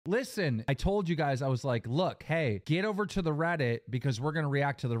Listen, I told you guys, I was like, look, hey, get over to the Reddit because we're going to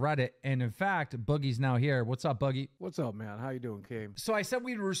react to the Reddit. And in fact, Boogie's now here. What's up, Boogie? What's up, man? How you doing, Keem? So I said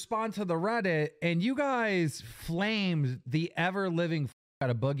we'd respond to the Reddit, and you guys flamed the ever-living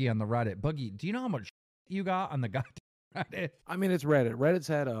out of Boogie on the Reddit. Boogie, do you know how much you got on the goddamn Reddit? I mean, it's Reddit. Reddit's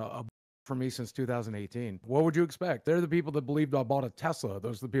had a for me since 2018. What would you expect? They're the people that believed I bought a Tesla.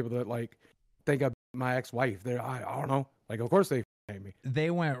 Those are the people that, like, think I my ex-wife. I don't know. Like, of course they hate me.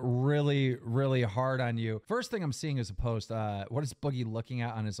 They went really, really hard on you. First thing I'm seeing is a post. What is Boogie looking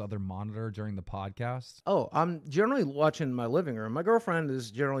at on his other monitor during the podcast? Oh, I'm generally watching my living room. My girlfriend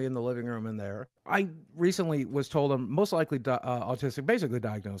is generally in the living room in there. I recently was told I'm most likely autistic, basically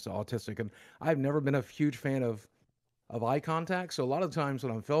diagnosed autistic, and I've never been a huge fan of eye contact. So a lot of times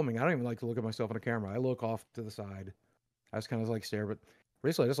when I'm filming, I don't even like to look at myself in a camera. I look off to the side. I just kind of like stare, but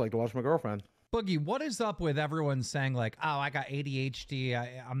recently I just like to watch my girlfriend. Boogie, what is up with everyone saying like, oh, I got ADHD,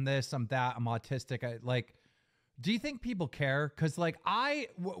 I'm this, I'm that, I'm autistic? Do you think people care? Because like I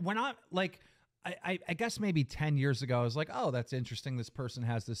guess maybe 10 years ago, I was like, oh, that's interesting. This person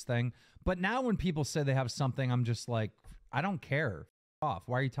has this thing. But now when people say they have something, I'm just like, I don't care. Off.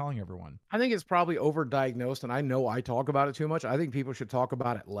 Why are you telling everyone? I think it's probably overdiagnosed, and I know I talk about it too much. I think people should talk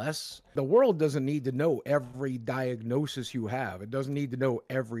about it less. The world doesn't need to know every diagnosis you have. It doesn't need to know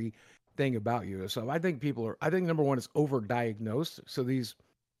everything about you. So I think I think number one is overdiagnosed. So these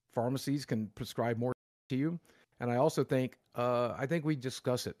pharmacies can prescribe more to you. And I also think, I think we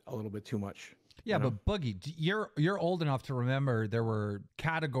discuss it a little bit too much. Yeah, but Boogie, you're old enough to remember there were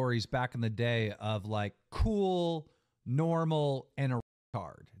categories back in the day of like cool, normal, and a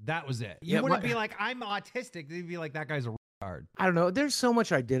retard. That was it. You wouldn't be like, I'm autistic. They'd be like, that guy's a retard. I don't know. There's so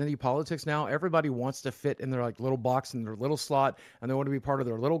much identity politics now. Everybody wants to fit in their like little box in their little slot, and they want to be part of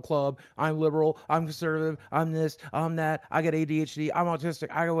their little club. I'm liberal. I'm conservative. I'm this. I'm that. I got ADHD. I'm autistic.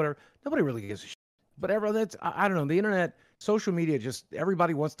 I got whatever. Nobody really gives a shit. But I don't know. The internet, social media, just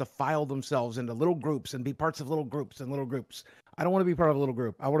everybody wants to file themselves into little groups and be parts of little groups and little groups. I don't want to be part of a little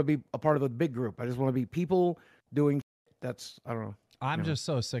group. I want to be a part of a big group. I just want to be people doing. I don't know. I'm just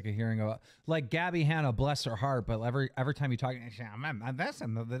so sick of hearing about like Gabby Hanna, bless her heart, but every time you talk, I'm this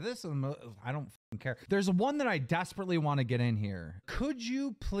and this and I don't care. There's one that I desperately want to get in here. Could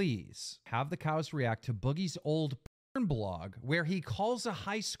you please have the cows react to Boogie's old porn blog where he calls a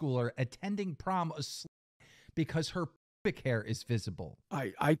high schooler attending prom a slut because her pubic hair is visible?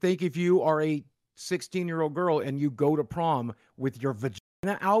 I think if you are a 16-year-old girl and you go to prom with your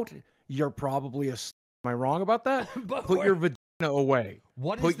vagina out, you're probably a slut. Am I wrong about that? Put your vagina away.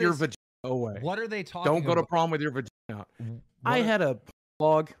 Put your vagina away. What are they talking about? Don't go to prom with your vagina out. I had a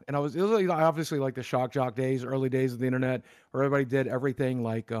blog, and it was obviously like the shock jock days, early days of the internet, where everybody did everything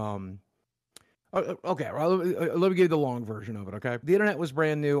like, okay, well, let me give you the long version of it, okay? The internet was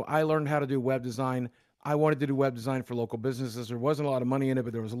brand new. I learned how to do web design. I wanted to do web design for local businesses. There wasn't a lot of money in it,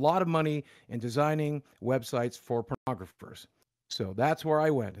 but there was a lot of money in designing websites for pornographers. So that's where I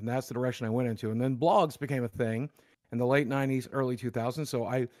went, and that's the direction I went into. And then blogs became a thing in the late 90s, early 2000s. So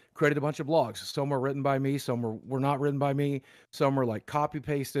I created a bunch of blogs. Some were written by me. Some were not written by me. Some were like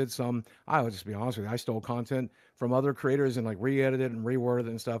copy-pasted. Some, I would just be honest with you, I stole content from other creators and like re-edited and reworded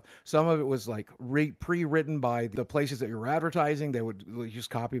and stuff. Some of it was like pre-written by the places that you were advertising. They would just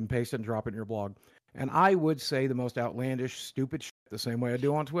copy and paste it and drop it in your blog. And I would say the most outlandish, stupid shit the same way I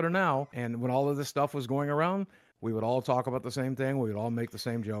do on Twitter now. And when all of this stuff was going around, we would all talk about the same thing. We would all make the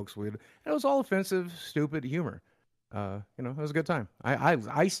same jokes. It was all offensive, stupid humor. It was a good time.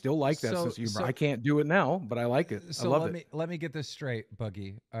 I still like that sense of humor. I can't do it now, but I like it. So I love it. Let me get this straight,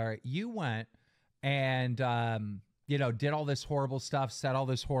 Boogie. All right, you went and did all this horrible stuff, said all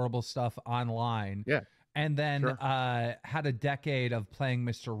this horrible stuff online. Yeah. And then had a decade of playing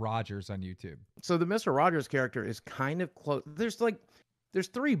Mr. Rogers on YouTube. So the Mr. Rogers character is kind of close. There's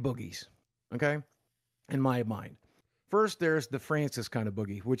three Boogies, okay, in my mind. First, there's the Francis kind of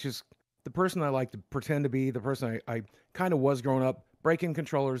Boogie, which is the person I like to pretend to be, the person I kind of was growing up, breaking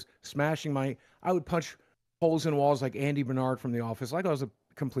controllers, smashing I would punch holes in walls like Andy Bernard from The Office, like I was a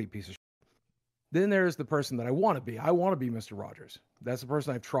complete piece of shit. Then there's the person that I want to be. I want to be Mr. Rogers. That's the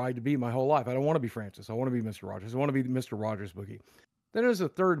person I've tried to be my whole life. I don't want to be Francis. I want to be Mr. Rogers. I want to be Mr. Rogers Boogie. Then there's a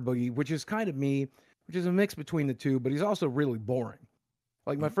third Boogie, which is kind of me, which is a mix between the two, but he's also really boring.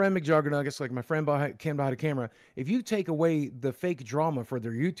 Like my friend McJuggernuggets, like my friend Cam Behind a Camera, if you take away the fake drama for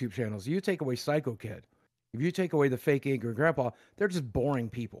their YouTube channels, you take away Psycho Kid, if you take away the fake angry grandpa, they're just boring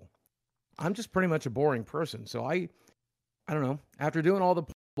people. I'm just pretty much a boring person. So I don't know. After doing all the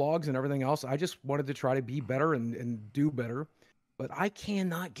blogs and everything else, I just wanted to try to be better and do better. But I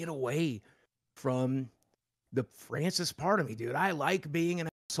cannot get away from the Francis part of me, dude. I like being an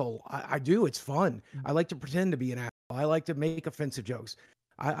asshole. I do. It's fun. I like to pretend to be an asshole. I like to make offensive jokes.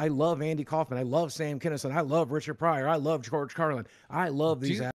 I love Andy Kaufman. I love Sam Kinison. I love Richard Pryor. I love George Carlin. I love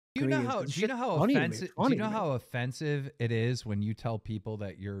these comedians. Do you know how offensive? Do you know how offensive it is when you tell people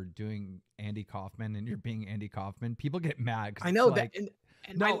that you're doing Andy Kaufman and you're being Andy Kaufman? People get mad. I know that.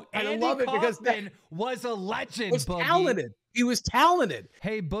 No, I love it because that was a legend. Was talented. He was talented.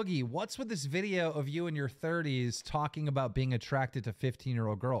 Hey, Boogie, what's with this video of you in your 30s talking about being attracted to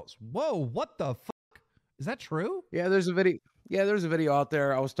 15-year-old girls? Whoa, what the fuck? Is that true? Yeah, there's a video. Yeah, there's a video out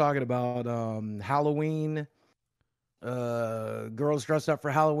there. I was talking about Halloween. Girls dressed up for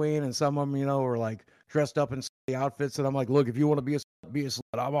Halloween, and some of them, were like dressed up in outfits. And I'm like, look, if you want to be a slut,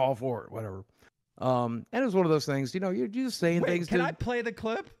 I'm all for it. Whatever. And it was one of those things, you're just saying things. Can I play the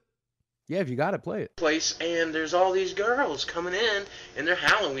clip? Yeah, if you got it, play it. Place, and there's all these girls coming in their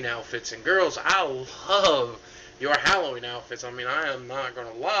Halloween outfits. And girls, I love your Halloween outfits. I mean, I am not going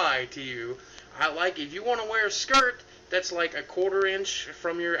to lie to you. I like, if you want to wear a skirt that's like a 1/4 inch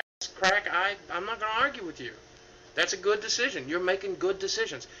from your ass crack, I'm not going to argue with you. That's a good decision. You're making good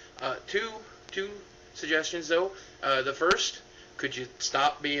decisions. Two suggestions, though. The first, could you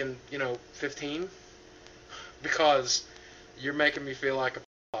stop being, 15? Because you're making me feel like a p***.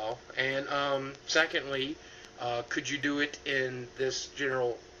 And secondly, could you do it in this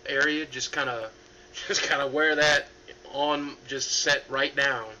general area? Just kind of wear that on, just set right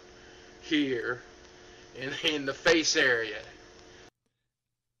down here in the face area.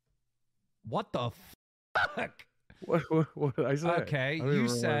 What the fuck? What did I say? Okay,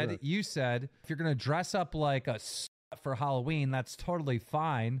 you said if you're gonna dress up like a for Halloween, that's totally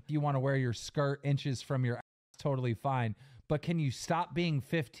fine. If you want to wear your skirt inches from your ass, totally fine. But can you stop being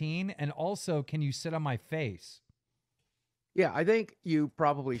 15? And also, can you sit on my face? Yeah, I think you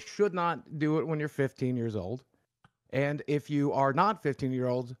probably should not do it when you're 15 years old. And if you are not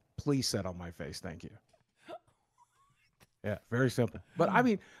 15-year-olds, please sit on my face. Thank you. Yeah, very simple. But I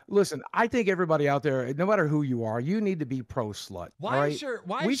mean, listen, I think everybody out there, no matter who you are, you need to be pro slut. Why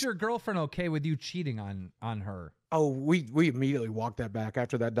is your girlfriend okay with you cheating on her? Oh, we immediately walked that back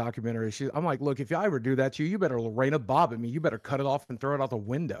after that documentary. I'm like, look, if I ever do that to you, you better rain a bob at me. You better cut it off and throw it out the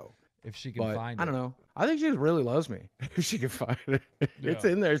window. If she can find it. I don't know. I think she really loves me. If she can find it. Yeah. It's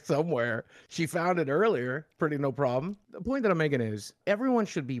in there somewhere. She found it earlier. Pretty no problem. The point that I'm making is everyone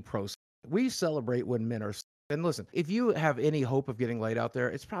should be pro slut. We celebrate when men are. And listen, if you have any hope of getting laid out there,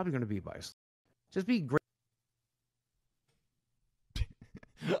 it's probably going to be by slut. Just be great.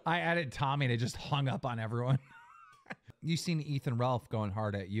 I added Tommy and it just hung up on everyone. You seen Ethan Ralph going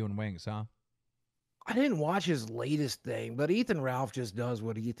hard at you and Wings, huh? I didn't watch his latest thing, but Ethan Ralph just does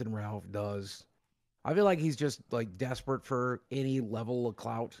what Ethan Ralph does. I feel like he's just like desperate for any level of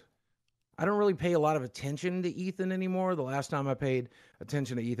clout. I don't really pay a lot of attention to Ethan anymore. The last time I paid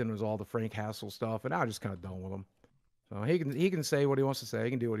attention to Ethan was all the Frank Hassel stuff, and I just kind of done with him. So he can say what he wants to say. He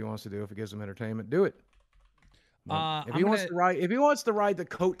can do what he wants to do. If it gives him entertainment, do it. If he wants to ride the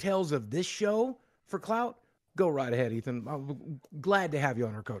coattails of this show for clout, go right ahead, Ethan. I'm glad to have you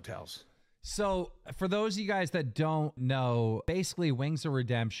on our coattails. So for those of you guys that don't know, basically Wings of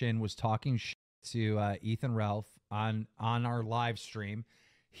Redemption was talking shit to Ethan Ralph on our live stream.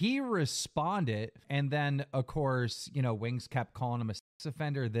 He responded, and then, of course, Wings kept calling him a sex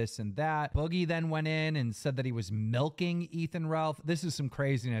offender, this and that. Boogie then went in and said that he was milking Ethan Ralph. This is some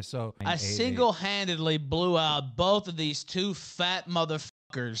craziness. So I single-handedly blew out both of these two fat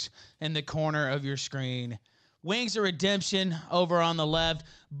motherfuckers in the corner of your screen. Wings of Redemption over on the left.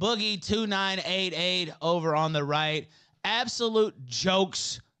 Boogie 2988 over on the right. Absolute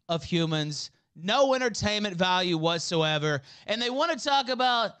jokes of humans. No entertainment value whatsoever. And they want to talk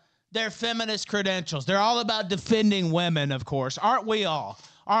about their feminist credentials. They're all about defending women, of course. Aren't we all?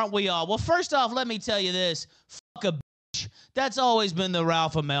 Aren't we all? Well, first off, let me tell you this. Fuck a bitch. That's always been the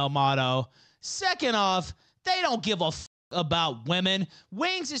Ralph Male motto. Second off, they don't give a fuck about women.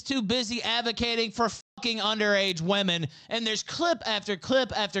 Wings is too busy advocating for fucking underage women, and there's clip after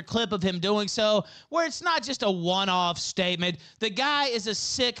clip after clip of him doing so, where it's not just a one-off statement. The guy is a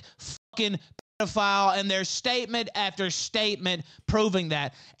sick fucking pedophile, and there's statement after statement proving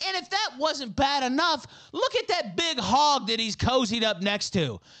that. And if that wasn't bad enough, look at that big hog that he's cozied up next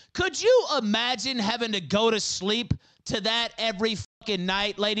to. Could you imagine having to go to sleep to that every fucking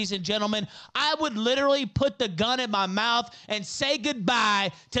night, ladies and gentlemen? I would literally put the gun in my mouth and say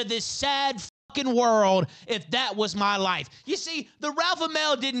goodbye to this sad fucking world if that was my life. You see, the Ralph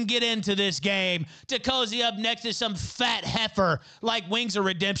Male didn't get into this game to cozy up next to some fat heifer like Wings of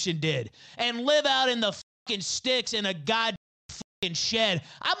Redemption did and live out in the fucking sticks in a goddamn shed.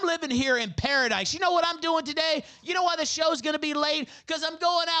 I'm living here in paradise. You know what I'm doing today? You know why the show's going to be late? Because I'm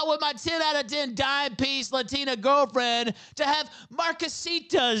going out with my 10 out of 10 dime piece Latina girlfriend to have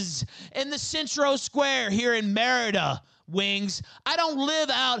marquesitas in the Centro Square here in Merida, Wings. I don't live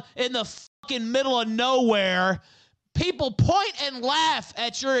out in the fucking middle of nowhere. People point and laugh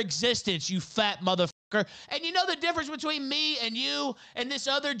at your existence, you fat motherfucker. And you know the difference between me and you and this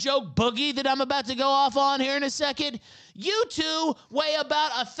other joke Boogie that I'm about to go off on here in a second? You two weigh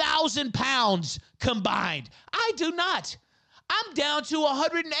about 1,000 pounds combined. I do not. I'm down to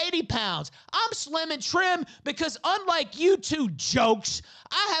 180 pounds. I'm slim and trim because unlike you two jokes,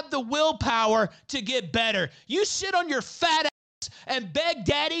 I have the willpower to get better. You sit on your fat ass and beg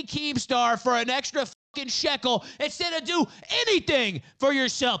Daddy Keemstar for an extra fucking shekel instead of do anything for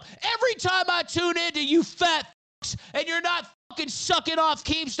yourself. Every time I tune into you fat fucks and you're not fucking sucking off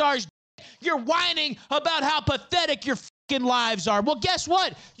Keemstar's dick, you're whining about how pathetic your fucking lives are. Well, guess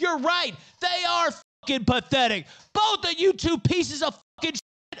what? You're right. They are fucking pathetic. Both of you two pieces of fucking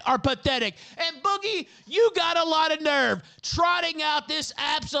shit are pathetic. And Boogie, you got a lot of nerve trotting out this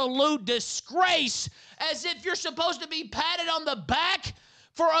absolute disgrace as if you're supposed to be patted on the back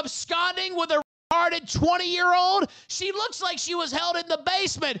for absconding with a retarded 20-year-old. She looks like she was held in the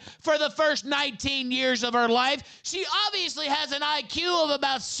basement for the first 19 years of her life. She obviously has an IQ of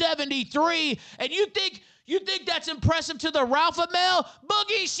about 73, and you think that's impressive to the Ralpha male?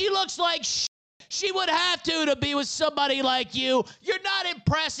 Boogie, she looks like shit. She would have to be with somebody like you. You're not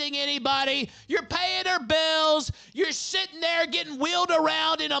impressing anybody. You're paying her bills. You're sitting there getting wheeled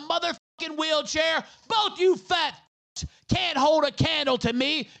around in a motherfucking wheelchair. Both you fat can't hold a candle to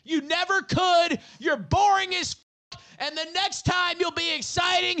me. You never could. You're boring as fuck. And the next time you'll be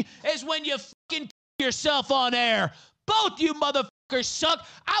exciting is when you fucking yourself on air. Both you motherfuckers suck.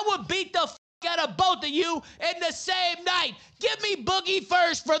 I would beat the fuck out of both of you in the same night. Give me Boogie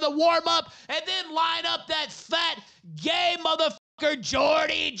first for the warm-up and then line up that fat, gay motherfucker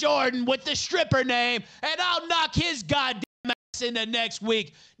Jordy Jordan with the stripper name and I'll knock his goddamn ass into next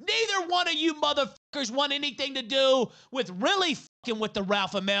week. Neither one of you motherfuckers want anything to do with really fucking with the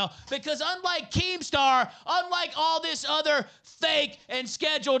Ralpha male because unlike Keemstar, unlike all this other fake and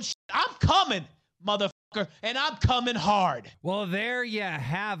scheduled shit, I'm coming, motherfucker. And I'm coming hard. Well, there you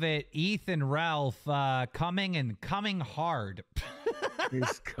have it. Ethan Ralph coming hard.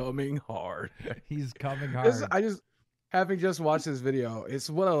 He's coming hard. He's coming hard. Having just watched this video, it's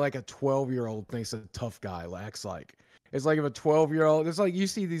what like a 12-year-old thinks a tough guy acts like. It's like if a 12-year-old, it's like you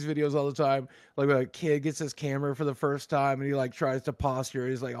see these videos all the time, like when a kid gets his camera for the first time and he like tries to posture,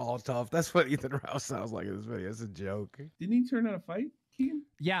 he's like all tough. That's what Ethan Ralph sounds like in this video. It's a joke. Didn't he turn out a fight?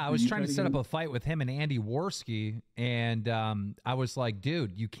 Yeah, I was trying to set up a fight with him and Andy Worski, and I was like,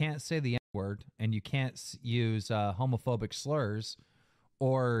 dude, you can't say the N-word, and you can't use homophobic slurs,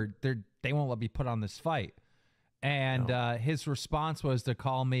 or they won't let me put on this fight. And his response was to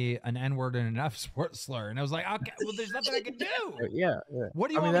call me an N-word and an F-slur, and I was like, okay, well, there's nothing I can do. Yeah. What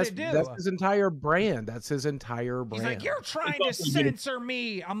do you want me to do? That's his entire brand. He's like, you're trying to censor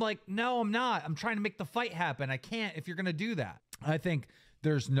me. I'm like, no, I'm not. I'm trying to make the fight happen. I can't if you're going to do that. I think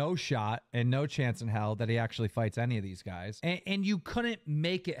there's no shot and no chance in hell that he actually fights any of these guys. And you couldn't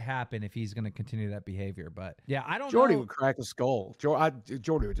make it happen if he's going to continue that behavior. But yeah, I don't know. Jordy would crack a skull.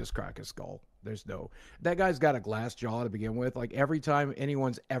 Jordy would just crack a skull. That guy's got a glass jaw to begin with. Like every time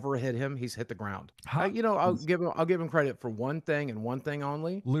anyone's ever hit him, he's hit the ground. I'll give him credit for one thing and one thing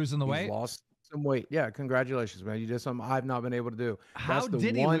only. Losing the weight? Lost some weight. Yeah, congratulations, man. You did something I've not been able to do. How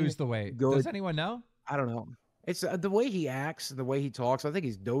did he lose the weight? Does anyone know? I don't know. It's the way he acts, the way he talks. I think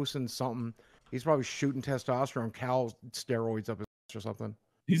he's dosing something. He's probably shooting testosterone cow steroids up his ass or something.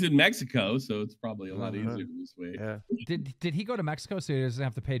 He's in Mexico, so it's probably a lot easier to lose weight. Yeah. Did he go to Mexico so he doesn't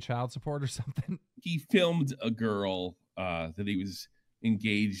have to pay child support or something? He filmed a girl that he was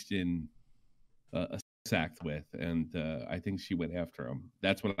engaged in a sex act with, and I think she went after him.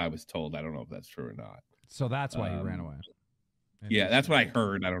 That's what I was told. I don't know if that's true or not. So that's why he ran away. Yeah, that's what I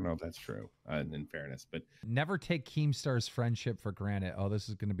heard. I don't know if that's true, in fairness. But never take Keemstar's friendship for granted. Oh, this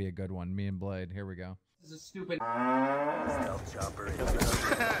is going to be a good one. Me and Blade. Here we go. This is a stupid stealth chopper.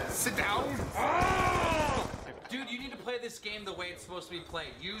 Sit down. Dude, you need to play this game the way it's supposed to be played.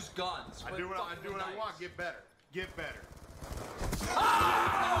 Use guns. I do what I want. Get better.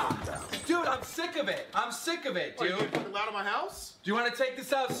 Dude, I'm sick of it. Dude. You fucking loud in my house? Do you want to take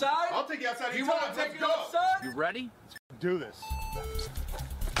this outside? I'll take you outside. Do you want to take it outside? You ready? Let's do this.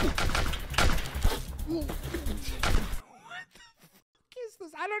 What the fuck is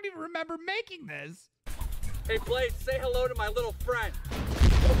this? I don't even remember making this. Hey, Blade, say hello to my little friend.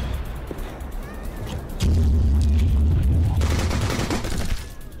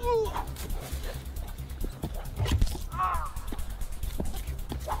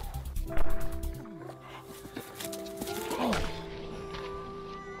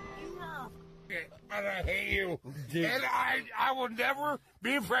 I hate you. And I will never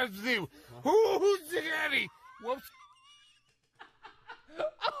be friends with you. Who's the daddy? Whoops.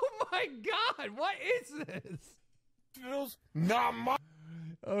 Oh my God, what is this? Not my.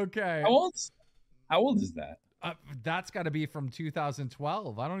 Okay. How old is that? That's got to be from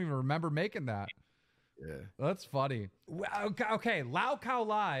 2012. I don't even remember making that. Yeah. That's funny. Okay. Lao Cow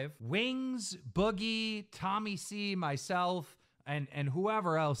Live, Wings, Boogie, Tommy C, myself, and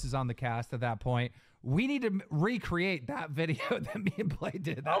whoever else is on the cast at that point. We need to recreate that video that me and Blay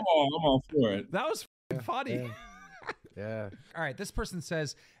did. I'm all for it. That was funny. Yeah. All right. This person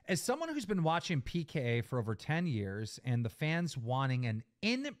says, as someone who's been watching PKA for over 10 years and the fans wanting an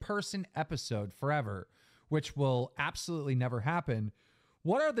in-person episode forever, which will absolutely never happen,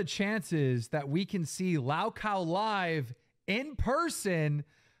 what are the chances that we can see Lao Cow Live in person?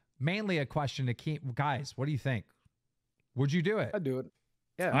 Mainly a question to keep. Guys, what do you think? Would you do it? I'd do it.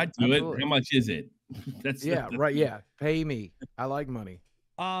 Yeah. I'd do absolutely. it. How much is it? Right. Yeah. Pay me. I like money.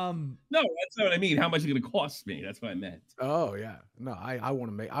 No, that's not what I mean. How much is it going to cost me? That's what I meant. Oh yeah. No, I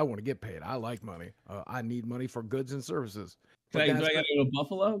want to get paid. I like money. I need money for goods and services. Do I got to go to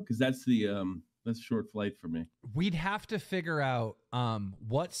Buffalo? Because that's that's a short flight for me. We'd have to figure out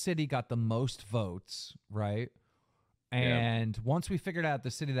what city got the most votes, right? And once we figured out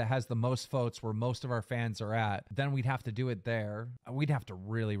the city that has the most votes where most of our fans are at, then we'd have to do it there. We'd have to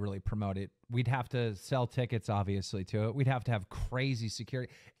really, really promote it. We'd have to sell tickets, obviously, to it. We'd have to have crazy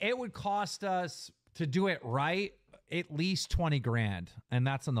security. It would cost us to do it right at least 20 grand, and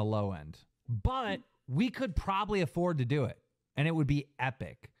that's on the low end. But we could probably afford to do it, and it would be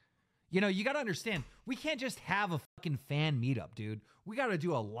epic. You know, you got to understand, we can't just have a fucking fan meetup, dude. We got to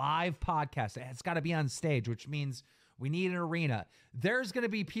do a live podcast. It's got to be on stage, which means we need an arena. There's going to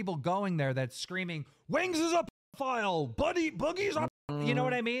be people going there that's screaming, Wings is a pedophile, Boogie's a... You know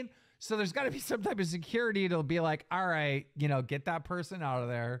what I mean? So there's got to be some type of security to be like, all right, get that person out of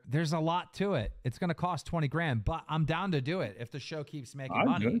there. There's a lot to it. It's going to cost 20 grand, but I'm down to do it if the show keeps making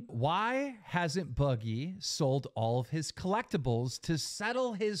money. Good. Why hasn't Boogie sold all of his collectibles to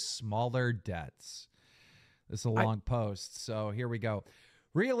settle his smaller debts? This is a long post, so here we go.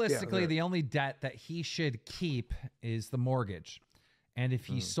 Realistically, the only debt that he should keep is the mortgage. And if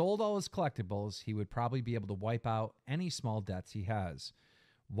he sold all his collectibles, he would probably be able to wipe out any small debts he has.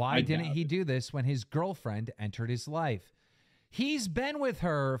 Why didn't he do this when his girlfriend entered his life? He's been with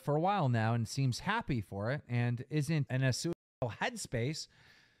her for a while now and seems happy for it and isn't in a suicidal headspace.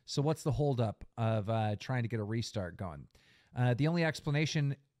 So what's the holdup of trying to get a restart going? The only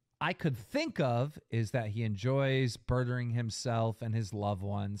explanation I could think of is that he enjoys bettering himself and his loved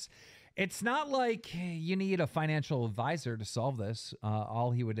ones. It's not like you need a financial advisor to solve this.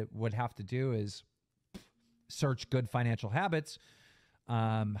 All he would have to do is search good financial habits,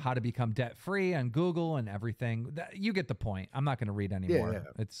 how to become debt-free on Google and everything. You get the point. I'm not going to read anymore.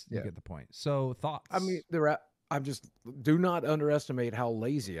 You get the point. So thoughts? I mean, do not underestimate how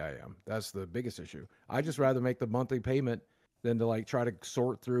lazy I am. That's the biggest issue. I just rather make the monthly payment than to try to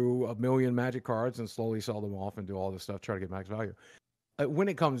sort through a million magic cards and slowly sell them off and do all this stuff, try to get max value. When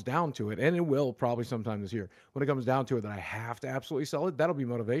it comes down to it, and it will probably sometime this year, when it comes down to it that I have to absolutely sell it, that'll be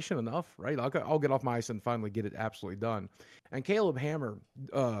motivation enough, right? I'll get off my ice and finally get it absolutely done. And Caleb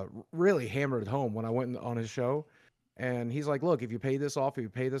really hammered it home when I went on his show. And he's like, look, if you pay this off, it's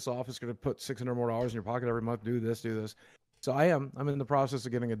going to put $600 more in your pocket every month. Do this. So I'm in the process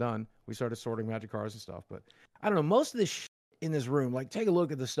of getting it done. We started sorting magic cards and stuff, but I don't know. Most of this in this room, take a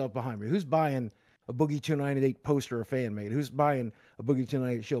look at the stuff behind me. Who's buying a Boogie 298 poster a fan made? Who's buying a Boogie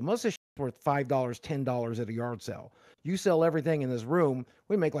 298 shield? Most of this worth $5, $10 at a yard sale. You sell everything in this room,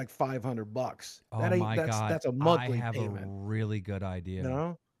 we make like $500. Oh my God. That's a monthly I have payment. a really good idea.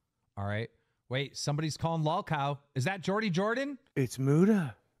 No? All right. Wait, somebody's calling Lol Cow. Is that Jordy Jordan? It's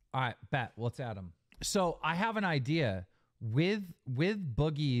Muda. All right, bet. Let's add him. So I have an idea with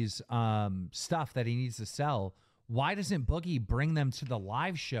Boogie's stuff that he needs to sell. Why doesn't Boogie bring them to the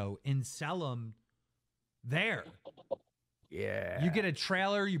live show and sell them there? Yeah. You get a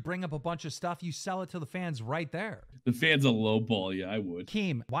trailer, you bring up a bunch of stuff, you sell it to the fans right there. The fans will lowball you. I would.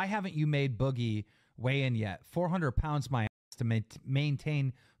 Keem, why haven't you made Boogie weigh in yet? 400 pounds, my ass, to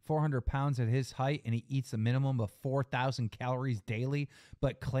maintain 400 pounds at his height, and he eats a minimum of 4,000 calories daily,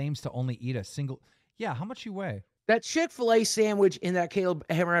 but claims to only eat a single. Yeah, how much you weigh? That Chick-fil-A sandwich in that Caleb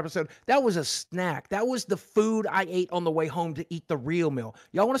Hammer episode, that was a snack. That was the food I ate on the way home to eat the real meal.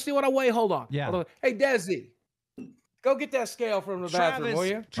 Y'all want to see what I weigh? Hold on. Yeah. Hold on. Hey, Desi, go get that scale from the bathroom, will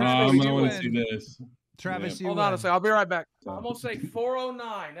you? I want to see this. Travis, Yeah. you Hold on a win. second. I'll be right back. I'm going to say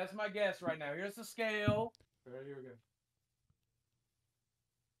 409. That's my guess right now. Here's the scale. All right, here we go.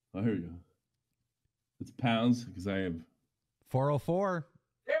 Oh, here we go. It's pounds because I have 404.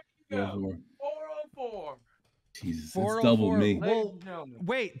 There you go. 404. 404. Jesus, that's double me. Well,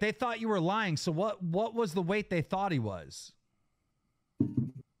 wait, they thought you were lying. So what was the weight they thought he was?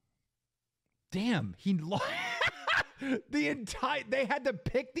 Damn, he they had to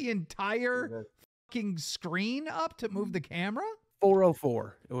pick the entire fucking screen up to move the camera?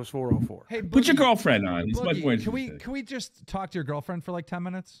 404. It was 404. Hey, Put your Boogie, girlfriend on. It's much Boogie, more can interesting. we just talk to your girlfriend for like 10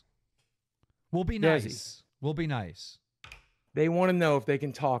 minutes? We'll be Desi. nice. We'll be nice. They want to know if they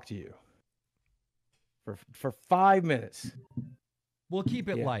can talk to you for 5 minutes. We'll keep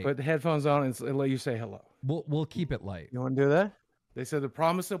it light. Put the headphones on and let you say hello. We'll keep it light. You want to do that? They said they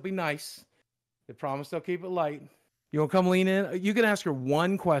promise they'll be nice. They promise they'll keep it light. You want to come lean in? You can ask her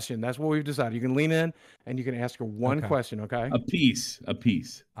one question. That's what we've decided. You can lean in and you can ask her one question, okay? A piece.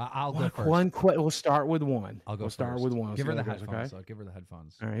 I'll go first. We'll start with one. I'll go We'll start first. with one. Give her the See how it goes, headphones. okay? I'll give her the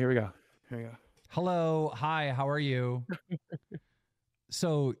headphones. All right, here we go. Here we go. Hello. Hi. How are you?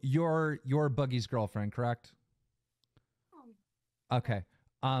 So you're Boogie's girlfriend, correct? Okay.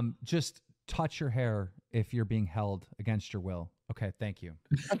 Just touch your hair if you're being held against your will. Okay. Thank you.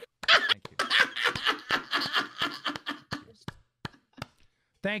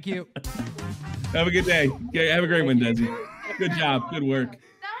 Thank you. Have a good day. Okay, have a great one, Desi. Good job. Good work.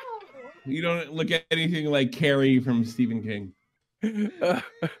 You don't look at anything like Carrie from Stephen King. That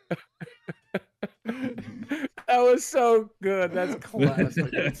was so good. That's classic.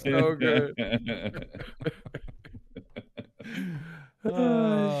 That's so good. Shit.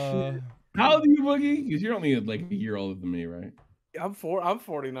 How old are you, Boogie? Because you're only like a year older than me, right? I'm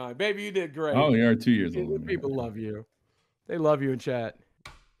 49. Baby, you did great. Oh, you are 2 years older. People love you. They love you in chat.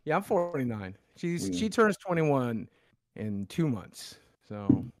 Yeah, I'm 49. She turns 21 in 2 months.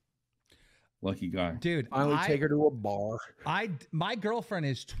 So lucky guy. Dude, finally take her to a bar. My girlfriend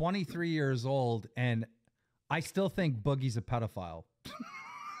is 23 years old and I still think Boogie's a pedophile.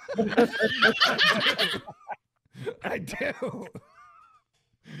 I do.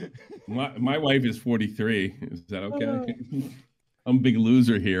 My wife is 43. Is that okay? I'm a big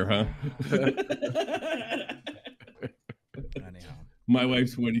loser here, huh? Anyhow. My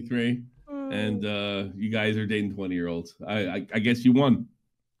wife's 43, and you guys are dating 20-year-olds. I guess you won.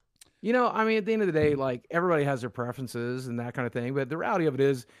 You know, I mean, at the end of the day, like everybody has their preferences and that kind of thing. But the reality of it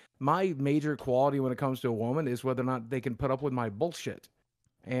is, my major quality when it comes to a woman is whether or not they can put up with my bullshit.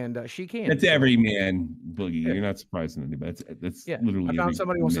 And she can. That's every man, Boogie. Yeah. You're not surprising anybody. That's literally. I found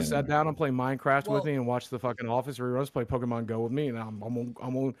somebody who wants to sit down and play Minecraft Well, with me and watch the fucking Office reruns, play Pokemon Go with me, and I'm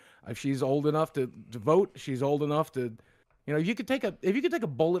on. If she's old enough to vote, she's old enough to. You know, if you could take a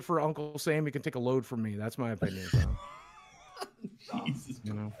bullet for Uncle Sam, you can take a load from me. That's my opinion. So. Jesus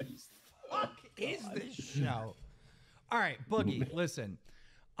Christ. Fuck is this show? All right, Boogie, listen.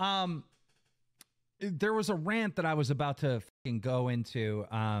 There was a rant that I was about to fucking go into,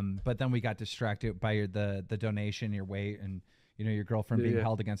 but then we got distracted by the donation, your weight, and your girlfriend being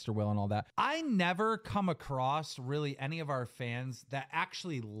held against her will and all that. I never come across really any of our fans that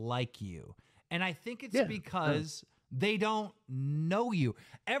actually like you, and I think it's because they don't know you.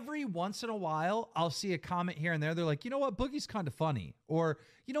 Every once in a while, I'll see a comment here and there. They're like, you know what? Boogie's kind of funny. Or,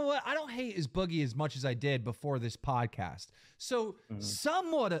 you know what? I don't hate his Boogie as much as I did before this podcast. So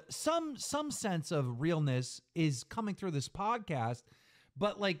somewhat, some sense of realness is coming through this podcast.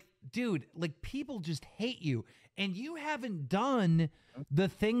 But like, dude, like people just hate you. And you haven't done the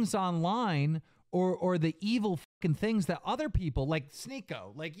things online or the evil fucking things that other people like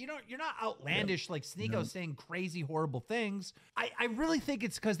Sneeko, like you're not outlandish like Sneeko saying crazy horrible things. I really think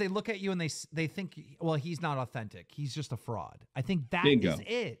it's because they look at you and they think, well, he's not authentic, he's just a fraud. I think that is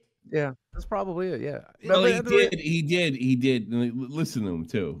it. Yeah, that's probably it. Yeah. Well, he did. Listen to him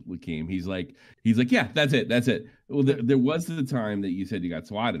too, Lakeem. He's like, yeah, that's it. Well, there was the time that you said you got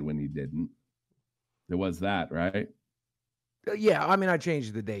swatted when you didn't. There was that, right? Yeah, I mean, I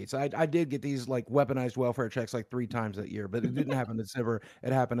changed the dates. I did get these like weaponized welfare checks like 3 times that year, but it didn't happen in December.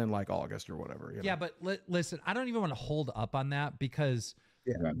 It happened in like August or whatever. Yeah, but listen, I don't even want to hold up on that because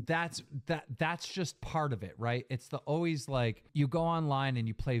that's just part of it, right? It's always like you go online and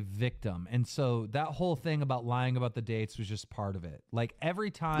you play victim, and so that whole thing about lying about the dates was just part of it. Like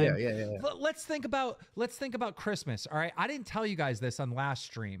every time, Let's think about Christmas. All right, I didn't tell you guys this on last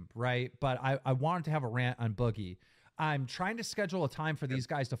stream, right? But I wanted to have a rant on Boogie. I'm trying to schedule a time for these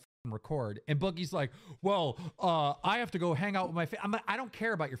guys to record, and Boogie's like, well, I have to go hang out with my I'm like, I don't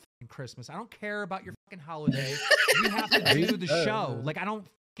care about your fucking Christmas. I don't care about your fucking holiday. We have to do the show. Like, I don't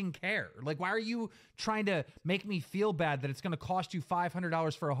fucking care? Like, why are you trying to make me feel bad that it's going to cost you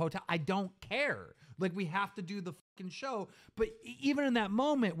 $500 for a hotel? I don't care. Like, we have to do the fucking show. But even in that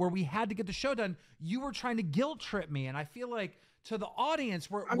moment where we had to get the show done, you were trying to guilt trip me. And I feel like to the audience,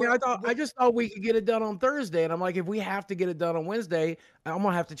 I just thought we could get it done on Thursday. And I'm like, if we have to get it done on Wednesday, I'm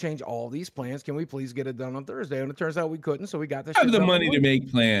going to have to change all these plans. Can we please get it done on Thursday? And it turns out we couldn't. So we got this. I have the money to make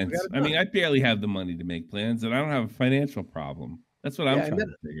plans. I mean, I barely have the money to make plans, and I don't have a financial problem. That's what I'm trying to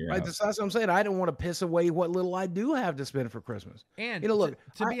figure out. That's what I'm saying. I didn't want to piss away what little I do have to spend for Christmas. And look,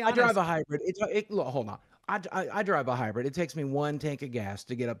 to be honest, I drive a hybrid. Look, hold on. I drive a hybrid. It takes me 1 tank of gas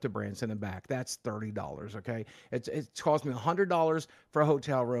to get up to Branson and back. That's $30. Okay, it's cost me $100 for a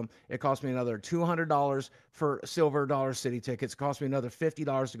hotel room. It cost me another $200 for Silver Dollar City tickets. It cost me another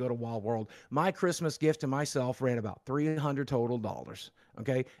 $50 to go to Wild World. My Christmas gift to myself ran about $300 total dollars.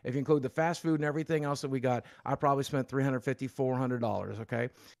 Okay, if you include the fast food and everything else that we got, I probably spent $350, $400. Okay.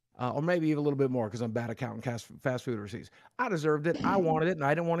 Or maybe even a little bit more because I'm bad at counting fast food receipts. I deserved it. I wanted it, and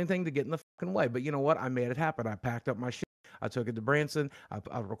I didn't want anything to get in the fucking way. But you know what? I made it happen. I packed up my shit. I took it to Branson.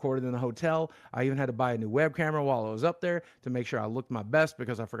 I recorded in the hotel. I even had to buy a new web camera while I was up there to make sure I looked my best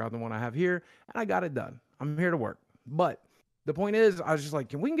because I forgot the one I have here, and I got it done. I'm here to work. But the point is, I was just like,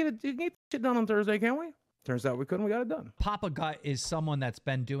 can we get shit done on Thursday, can we? Turns out we couldn't. We got it done. Papa Gut is someone that's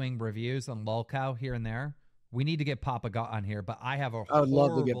been doing reviews on Lolcow here and there. We need to get Papa Gut on here, but I would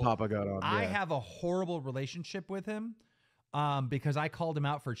love to get Papa Gut on. I have a horrible relationship with him because I called him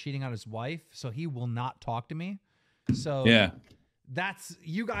out for cheating on his wife, so he will not talk to me. So that's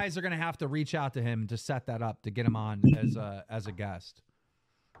you guys are going to have to reach out to him to set that up to get him on as a guest.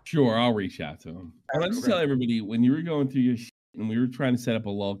 Sure, I'll reach out to him. I'll just tell everybody, when you were going through your shit and we were trying to set up a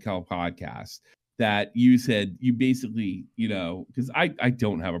Lolcow podcast, that you said you basically, because I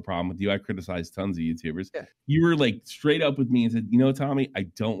don't have a problem with you. I criticize tons of YouTubers. Yeah. You were like straight up with me and said, Tommy, I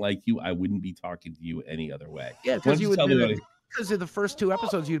don't like you. I wouldn't be talking to you any other way. Yeah, because because of the first 2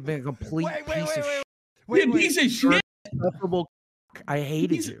 episodes, you'd been a complete piece of shit. Piece of shit. I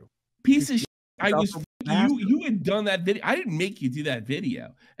hated you. Piece of shit. You had done that video. I didn't make you do that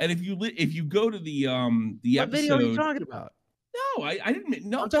video. And if you go to the what episode, video are you talking about? No, I didn't.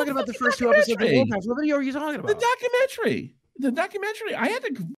 No, I'm talking about the first 2 episodes of Lolcow. What video are you talking about? The documentary. I had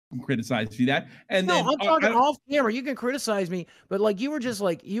to criticize you that. And no, then I'm talking off camera. You can criticize me, but like you were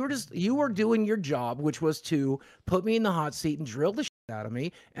doing your job, which was to put me in the hot seat and drill the shit out of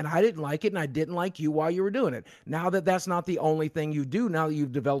me, and I didn't like it, and I didn't like you while you were doing it. Now that's not the only thing you do. Now that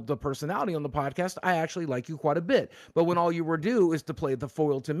you've developed a personality on the podcast, I actually like you quite a bit. But when all you were do is to play the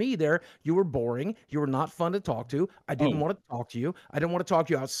foil to me there, you were boring. You were not fun to talk to. I didn't want to talk to you. I didn't want to talk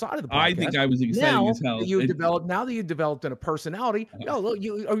to you outside of the podcast. I think I was exciting as hell. Now that you've developed in a personality, look,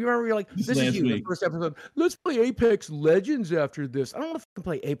 you remember you're like, this is you, the first episode. Let's play Apex Legends after this. I don't want to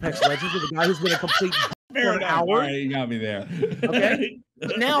play Apex Legends with a guy who's been a complete for an hour. All right, you got me there. Okay.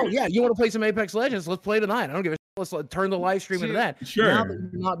 But now, you want to play some Apex Legends? Let's play tonight. I don't give a shit. Let's turn the live stream into that. Sure. Now that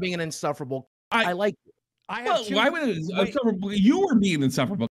you're not being an insufferable, I like you. Why would insufferable? You were being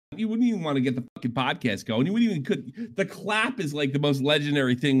insufferable. You wouldn't even want to get the fucking podcast going. You wouldn't even the clap is like the most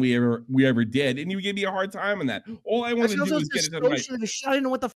legendary thing we ever did, and you gave me a hard time on that. All I wanted to do was get it done right. I didn't know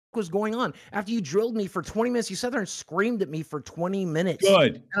what the fuck was going on. After you drilled me for 20 minutes, you sat there and screamed at me for 20 minutes.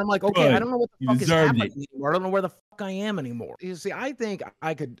 Good. And I'm like, okay, I don't know what the fuck is happening anymore. I don't know where the fuck I am anymore. You see, I think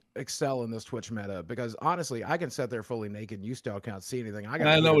I could excel in this Twitch meta because honestly, I can sit there fully naked and you still can't see anything.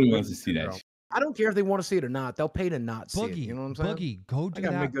 Nobody wants to see that. I don't care if they want to see it or not. They'll pay to not see it. You know what I'm saying? Boogie, go do that.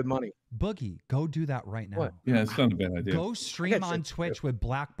 I gotta make good money. Boogie, go do that right now. What? Yeah, it's not a bad idea. Go stream on Twitch with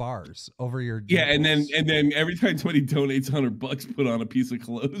black bars over your. Yeah, and then every time somebody donates $100, put on a piece of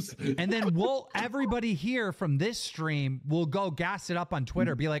clothes. And then everybody here from this stream will go gas it up on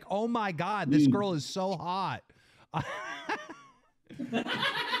Twitter. Be like, oh my God, this girl is so hot. I'll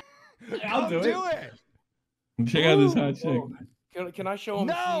do it. Check out this hot chick. Can I show him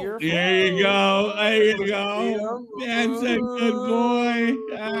here? There you go. There you go. That's a good boy.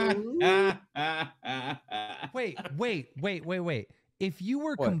 Wait. If you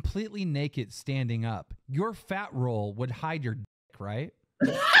were completely naked standing up, your fat roll would hide your dick, right?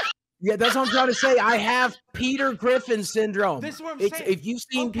 Yeah, that's what I'm trying to say. I have Peter Griffin syndrome. This is what I'm saying. If you've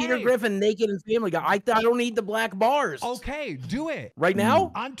seen Peter Griffin naked in Family Guy, I don't need the black bars. Okay, do it. Right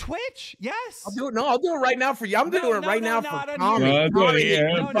now? On Twitch? Yes. I'll do it. No, I'll do it right now for you. I'm doing it right now for Tommy.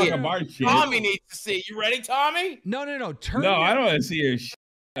 Tommy needs to see. You ready, Tommy? No. I don't want to see your shit.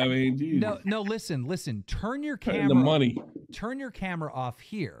 I mean, geez. No, listen. Turn your camera. The money. Turn your camera off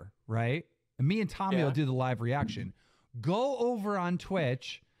here, right? And me and Tommy will do the live reaction. Go over on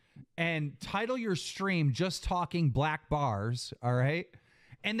Twitch and title your stream Just Talking Black Bars, all right?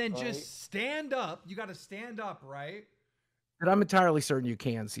 and then just stand up. You got to stand up, right? But I'm entirely certain you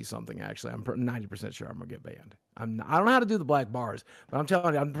can see something. Actually, I'm 90% sure I'm gonna get banned. I don't know how to do the black bars, but I'm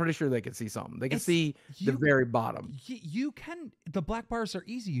telling you, I'm pretty sure they can see something. They can see the very bottom. You can. The black bars are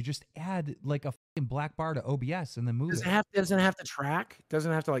easy. You just add like a fucking black bar to OBS and then move it. Doesn't have to track.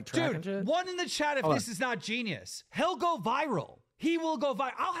 Doesn't have to like track. Dude, and shit? one in the chat if this is not genius. He'll go viral. He will go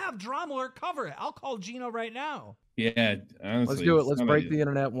viral. I'll have Drama Alert cover it. I'll call Gino right now. Yeah, honestly. Let's do it. Let's break the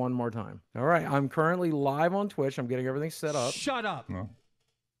internet one more time. All right. I'm currently live on Twitch. I'm getting everything set up. Shut up. No.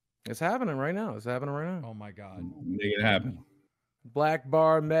 It's happening right now. It's happening right now. Oh my God. Make it happen. Black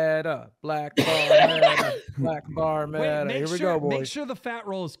bar meta. Black bar meta. Black bar meta. Wait, Here we go, boys. Make sure the fat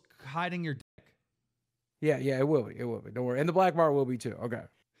roll is hiding your dick. Yeah, it will be. It will be. Don't worry. And the black bar will be too. Okay.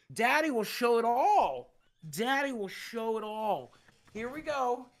 Daddy will show it all. Daddy will show it all. Here we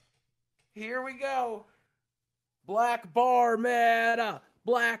go. Here we go. Black bar meta.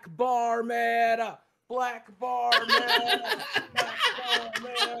 Black bar meta. Black bar meta. Black bar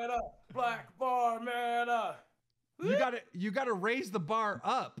meta. Black bar meta. You gotta raise the bar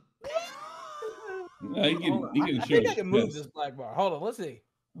up. No, you can I think I can move this black bar. Hold on, let's see.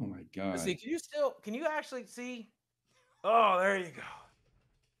 Oh my God. Let's see. Can you actually see? Oh, there you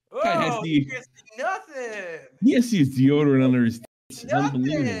go. Guy has you can't see nothing. Yes, he has deodorant under his tits.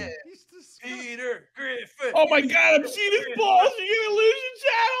 Unbelievable. Nothing. Peter Griffin. Oh my God, I'm seeing his balls. You're gonna lose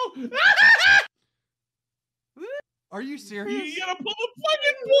your channel. Are you serious? You gotta pull the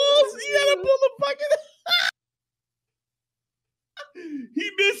fucking balls. You gotta pull the fucking.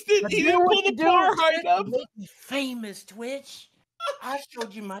 He missed it. He didn't pull the bar high enough. Make me famous, Twitch. I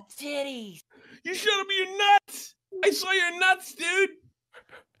showed you my titties. You showed me your nuts. I saw your nuts, dude.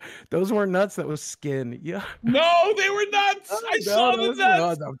 Those weren't nuts. That was skin. Yeah. No, they were nuts. I saw the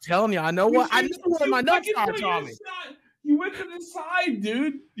nuts. I'm telling you. I know what. I know where my nuts are, Tommy. You went to the side,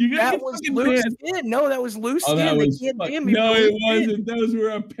 dude. You that was loose skin. No, that was loose skin. That was no, it wasn't. Those were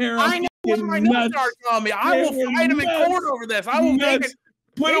a pair of I know where my nuts are, Tommy. I will fight him in court over this. I will make it.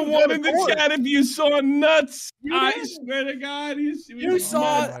 Put a one in the chat if you saw nuts. I swear to God, you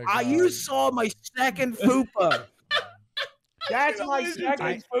saw my second fupa. That's my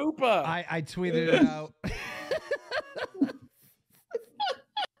second fupa. I tweeted it out.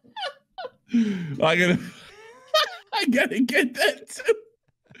 I gotta get that too.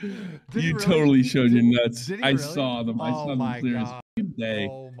 You totally showed your nuts. I saw them. I saw them clear as fucking day.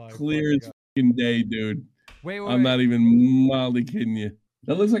 Clear as fucking day, dude. Wait, I'm not even mildly kidding you.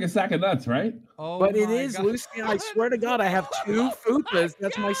 That looks like a sack of nuts, right? Oh, but it is loose skin. I swear to God, I have two fupas.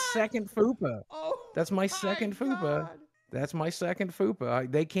 That's my second fupa. That's my second fupa. That's my second fupa.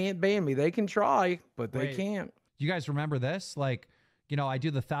 They can't ban me. They can try, but they can't. You guys remember this? Like, you know, I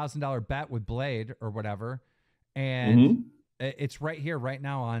do the $1,000 bet with Blade or whatever, and it's right here, right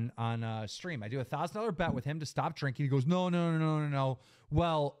now on stream. I do a $1,000 bet with him to stop drinking. He goes, no.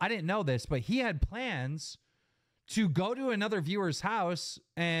 Well, I didn't know this, but he had plans to go to another viewer's house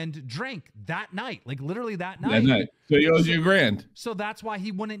and drink that night, like literally that night. So he owes you $1,000. So that's why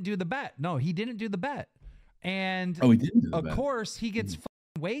he wouldn't do the bet. No, he didn't do the bet. And he didn't do the bet. Of course, he gets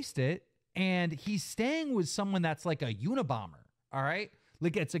wasted, and he's staying with someone that's like a Unabomber. All right,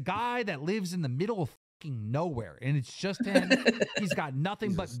 like it's a guy that lives in the middle of fucking nowhere, and it's just him. He's got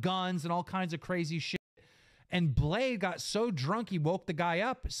nothing but guns and all kinds of crazy shit. And Blade got so drunk he woke the guy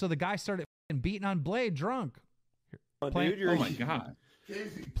up. So the guy started fucking beating on Blade drunk. Oh my God.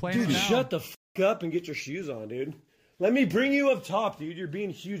 Dude, shut the fuck up and get your shoes on, dude. Let me bring you up top, dude. You're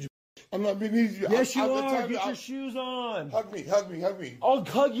being huge. I'm not being easy. Yes, you are. Get your shoes on. Hug me. I'll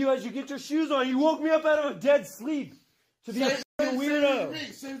hug you as you get your shoes on. You woke me up out of a dead sleep to be a weirdo.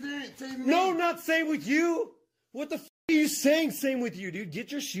 Same thing. No, not same with you. What the f are you saying? Same with you, dude.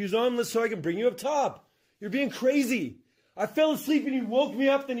 Get your shoes on so I can bring you up top. You're being crazy. I fell asleep and you woke me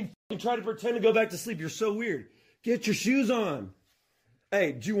up, then you tried to pretend to go back to sleep. You're so weird. Get your shoes on.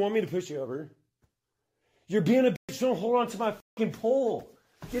 Hey, do you want me to push you over? You're being a bitch. Don't hold on to my fucking pole.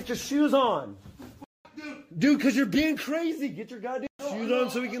 Get your shoes on. Dude, because you're being crazy. Get your goddamn shoes on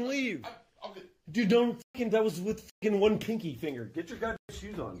so we can leave. Dude, don't fucking, that was with fucking one pinky finger. Get your goddamn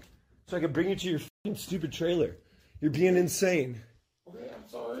shoes on so I can bring you to your fucking stupid trailer. You're being insane. Okay, I'm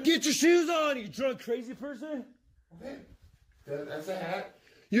sorry. Get your shoes on, you drunk crazy person. Okay, that's a hat.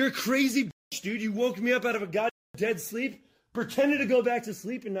 You're a crazy bitch, dude. You woke me up out of a goddamn dead sleep, pretended to go back to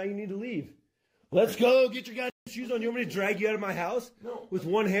sleep, and now you need to leave. Let's go. Get your goddamn shoes on. You want me to drag you out of my house? No. With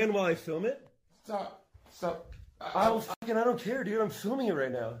one hand while I film it? Stop. I don't care, dude. I'm filming it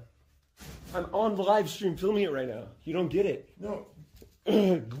right now. I'm on the live stream filming it right now. You don't get it. No.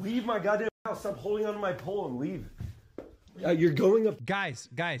 Leave my goddamn house. Stop holding onto my pole and leave. You're going up. Guys,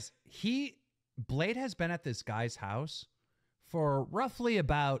 Blade has been at this guy's house for roughly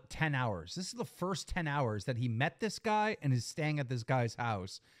about 10 hours. This is the first 10 hours that he met this guy and is staying at this guy's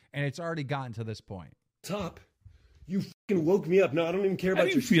house, and it's already gotten to this point. Top. You fucking woke me up. No, I don't even care about How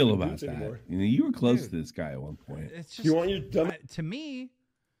do you feel about that? Anymore. You know, you were close to this guy at one point. It's just, you want your dumb... To me,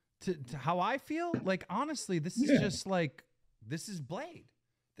 to how I feel, like, honestly, this is just like, this is Blade.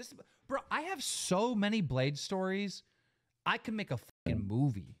 Bro, I have so many Blade stories. I could make a fucking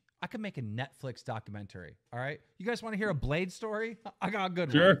movie. I could make a Netflix documentary. All right. You guys want to hear a Blade story? I got a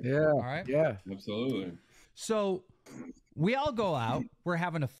good one. Yeah. All right. Yeah. Absolutely. So we all go out. We're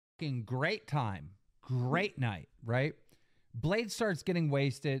having a fucking great time. Great night, right? Blade starts getting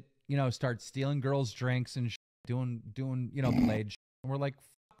wasted, starts stealing girls' drinks and doing, Blade. And we're like,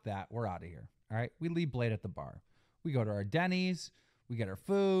 fuck that. We're out of here. All right. We leave Blade at the bar. We go to our Denny's. We get our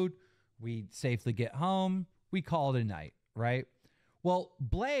food. We safely get home. We call it a night, right? Well,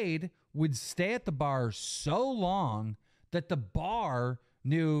 Blade would stay at the bar so long that the bar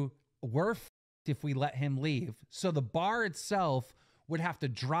knew we're f***ed if we let him leave. So the bar itself would have to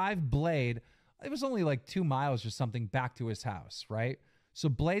drive Blade. It was only like 2 miles or something back to his house, right? So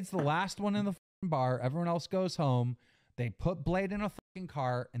Blade's the last one in the f***ing bar. Everyone else goes home. They put Blade in a fucking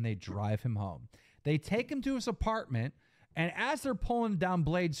car and they drive him home. They take him to his apartment. And as they're pulling down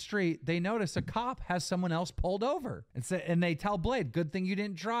Blade Street, they notice a cop has someone else pulled over. And they tell Blade, good thing you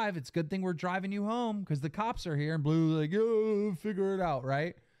didn't drive. It's a good thing we're driving you home because the cops are here. And Blue's like, oh, figure it out,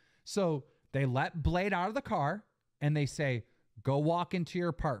 right? So they let Blade out of the car and they say, go walk into your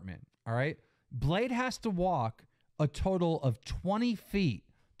apartment, all right? Blade has to walk a total of 20 feet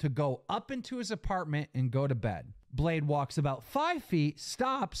to go up into his apartment and go to bed. Blade walks about 5 feet,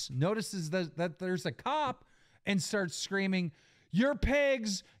 stops, notices that there's a cop, and starts screaming, you're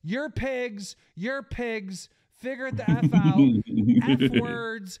pigs, you're pigs, you're pigs, figure the F out, F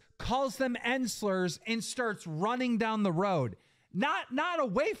words, calls them N slurs, and starts running down the road. Not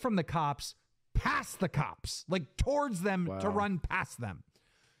away from the cops, past the cops, like towards them to run past them.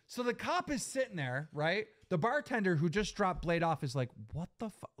 So the cop is sitting there, right? The bartender who just dropped Blade off is like, what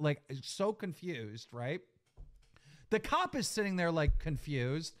the fuck? Like, so confused, right? The cop is sitting there like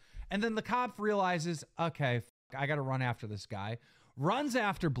confused. And then the cop realizes, okay, I got to run after this guy. Runs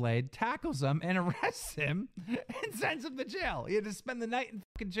after Blade, tackles him, and arrests him, and sends him to jail. He had to spend the night in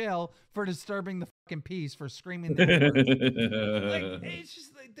fucking jail for disturbing the fucking peace, for screaming the words. Like, it's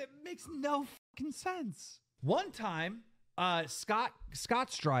just like, that makes no fucking sense. One time,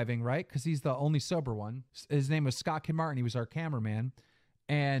 Scott's driving, right? Because he's the only sober one. His name was Scott Kinmartin. He was our cameraman.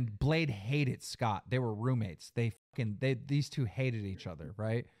 And Blade hated Scott. They were roommates. These two hated each other,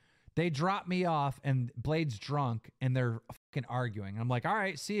 right? They drop me off, and Blade's drunk, and they're fucking arguing. I'm like, all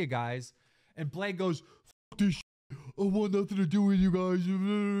right, see you guys. And Blade goes, fuck this shit. I want nothing to do with you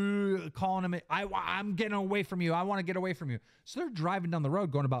guys. Calling him, I'm getting away from you. I want to get away from you. So they're driving down the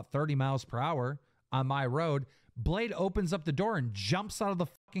road, going about 30 miles per hour on my road. Blade opens up the door and jumps out of the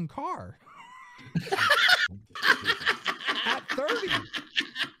fucking car.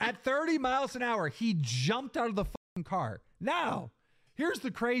 At 30 miles an hour, he jumped out of the fucking car. Now, here's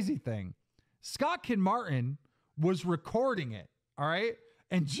the crazy thing. Scott Kinmartin was recording it, all right?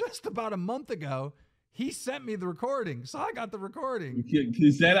 And just about a month ago, he sent me the recording. So I got the recording.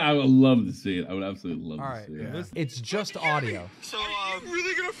 He said I would love to see it. I would absolutely love to see it. Yeah. It's just audio. So, are you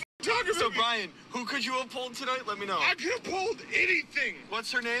really going to talk about So, Brian, who could you have pulled tonight? Let me know. I could have pulled anything.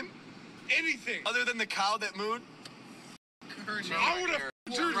 What's her name? Anything. Other than the cow that mooed? I would have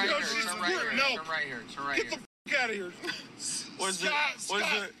turned right out here. she's Turn right here. no. Turn right here. Turn right Get here. the f*** out of here. Was it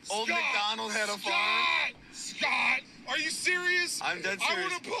old McDonald had a farm? Scott, are you serious? I'm dead I serious.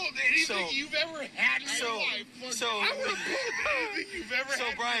 would have pulled anything you've ever had in your life. I would have pulled anything you've ever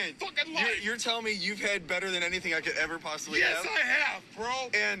had Brian, in your fucking life. You're telling me you've had better than anything I could ever possibly have? Yes, I have, bro.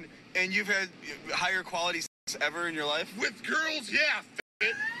 And you've had higher quality sex ever in your life? With girls, yeah,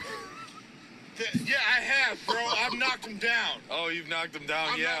 yeah, I have, bro. I've knocked them down. Oh, you've knocked them down,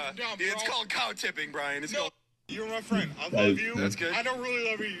 I've knocked them down, bro. It's called cow tipping, Brian. It's called... You're my friend. I love you. That's good. I don't really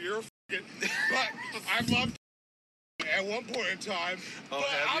love you. You're a f***ing... But I've loved at one point in time. Oh, but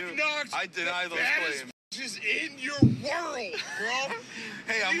have I've you? knocked I deny those baddest claims. bitches in your world, bro.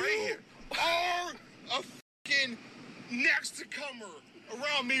 Hey, I'm right here. You are a f***ing next to comer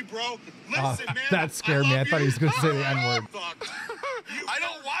around me, bro. Listen, man. That scared me. I thought he was going to say the N-word. I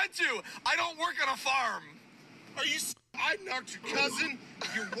don't want to. I don't work on a farm. Are you... I knocked your cousin,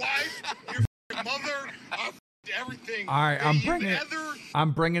 your wife, your f***ing mother. I f***ed everything. All right,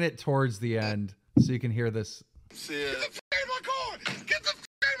 I'm bringing it towards the end so you can hear this. See ya. Get the f*** out of my car. Get the f***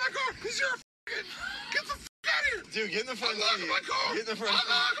 out of my car. Because you're a f***ing... Get the f*** out of here. Dude, get in the front seat. Unlock my car. Get in the front seat.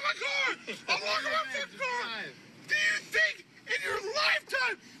 Unlock my car. Unlock my fucking car. Do you think in your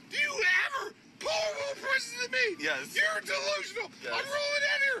lifetime do you ever pull more prices than me? Yes. You're delusional. Yes. I'm rolling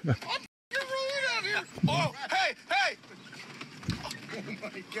out here. I'm rolling out here. Oh, hey. Oh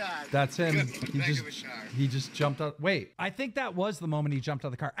my God. That's him. Back of a shower. He just jumped out. Wait, I think that was the moment he jumped out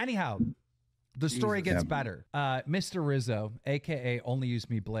of the car. Anyhow, the story gets better. Mr. Rizzo, aka Only Use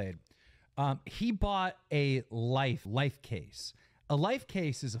Me Blade, he bought a life case. A life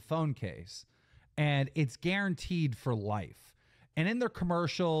case is a phone case, and it's guaranteed for life. And in their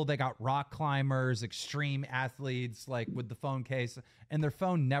commercial, they got rock climbers, extreme athletes, like with the phone case, and their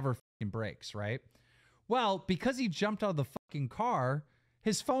phone never fucking breaks, right? Well, because he jumped out of the fucking car,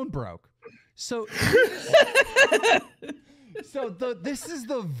 his phone broke. So, this is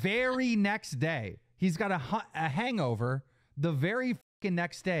the very next day. He's got a hangover. The very fucking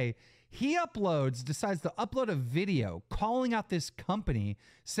next day, he decides to upload a video calling out this company,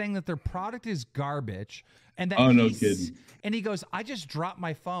 saying that their product is garbage, and that no kidding. And he goes, "I just dropped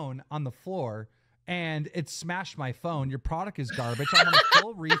my phone on the floor and it smashed my phone. Your product is garbage. I want a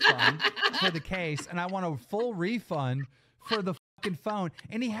full refund for the case, and I want a full refund for the fucking phone."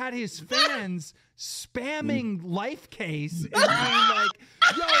 And he had his fans spamming Life Case and being like,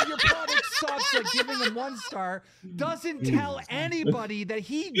 "Yo, your product sucks," like giving him 1 star. Doesn't tell anybody that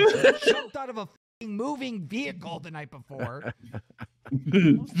he jumped out of a fucking moving vehicle the night before.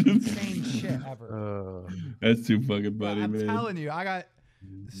 Most insane shit ever. That's too fucking funny, I'm man. telling you, I got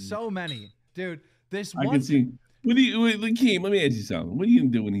so many, dude. This I one. can see. Keem, let me ask you something. What are you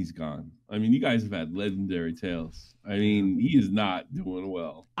gonna do when he's gone? I mean, you guys have had legendary tales. I mean, he is not doing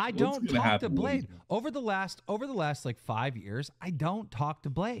well. I don't talk to Blade over the last like 5 years. I don't talk to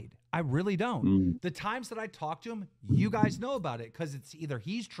Blade. I really don't. The times that I talk to him, you guys know about it, because it's either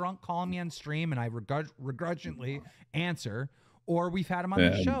he's drunk calling me on stream and I begrudgingly answer, or we've had him on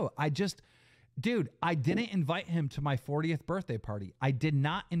the show. Dude, I didn't invite him to my 40th birthday party. I did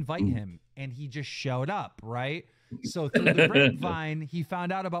not invite him, and he just showed up, right? So through the grapevine, he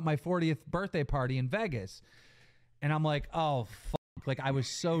found out about my 40th birthday party in Vegas. And I'm like, oh, fuck. Like, I was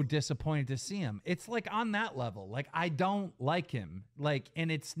so disappointed to see him. It's like on that level. Like, I don't like him. Like, and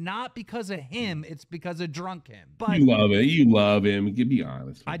it's not because of him. It's because of drunk him. But you love it. You love him. You can be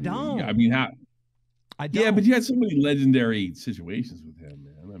honest. I don't. I mean, I don't. Yeah, but you had so many legendary situations with him,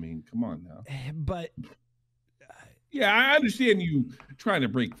 man. I mean, come on now. But yeah, I understand you trying to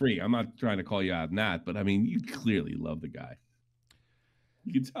break free. I'm not trying to call you out on that, but I mean, you clearly love the guy.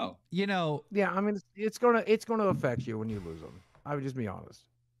 You can tell. You know. Yeah, I mean, it's gonna affect you when you lose him. I would just be honest.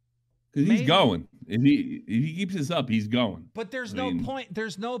 Because he's going. If he keeps this up, he's going. But there's no point.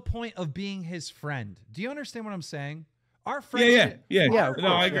 There's no point of being his friend. Do you understand what I'm saying? Our friendship. Yeah. No,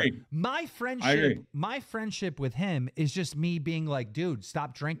 I agree. My friendship with him is just me being like, dude,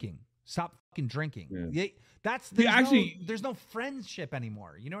 stop drinking. Stop fucking drinking. Yeah. There's no friendship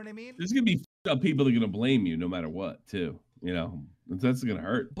anymore. You know what I mean? There's gonna be people that are gonna blame you no matter what, too. You know, that's gonna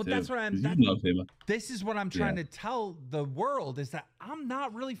hurt. But too, that's what this is what I'm trying to tell the world, is that I'm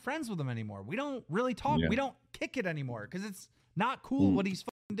not really friends with him anymore. We don't really talk. We don't kick it anymore because it's not cool what he's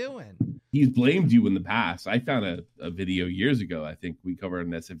fucking doing. He's blamed you in the past. I found a video years ago. I think we covered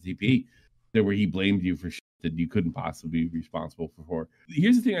an SFTP there where he blamed you for shit that you couldn't possibly be responsible for.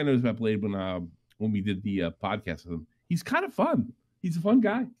 Here's the thing I noticed about Blade when we did the podcast with him. He's kind of fun. He's a fun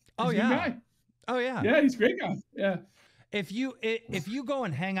guy. Oh yeah. Oh yeah. Yeah, he's a great guy. Yeah. If you go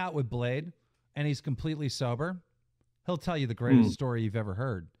and hang out with Blade and he's completely sober, he'll tell you the greatest story you've ever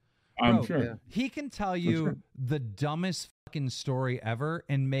heard. I'm sure. Yeah. He can tell you the dumbest fucking story ever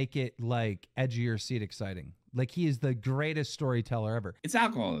and make it like edge of your seat exciting. Like, he is the greatest storyteller ever. It's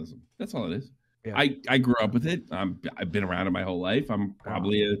alcoholism. That's all it is. Yeah. I grew up with it. I've been around it my whole life. I'm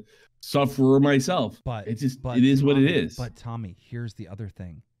probably a sufferer myself. But it is what it is. But Tommy, here's the other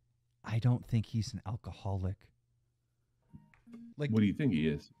thing. I don't think he's an alcoholic. Like, what do you think he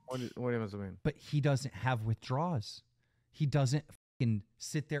is? What does it mean? But he doesn't have withdrawals. He doesn't fucking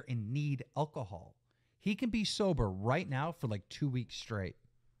sit there and need alcohol. He can be sober right now for like 2 weeks straight,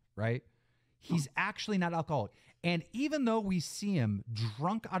 right? He's actually not alcoholic. And even though we see him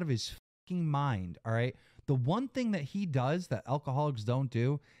drunk out of his fucking mind, all right, the one thing that he does that alcoholics don't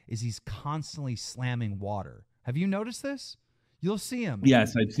do is he's constantly slamming water. Have you noticed this? You'll see him.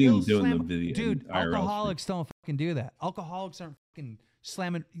 Yes, I've seen him doing the video. Dude, alcoholics don't fucking do that. Alcoholics aren't fucking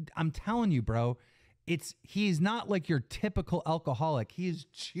slamming. I'm telling you, bro. He's not like your typical alcoholic. He is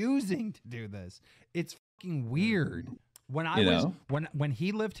choosing to do this. It's fucking weird. When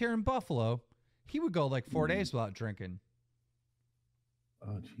he lived here in Buffalo, he would go like 4 days without drinking.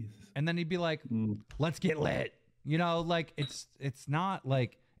 Oh Jesus! And then he'd be like, "Let's get lit." You know, like it's not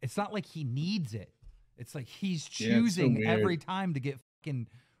like he needs it. It's like he's Yeah, it's so choosing weird. every time to get fucking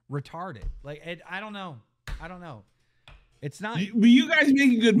retarded. Like I don't know. It's not. Were you guys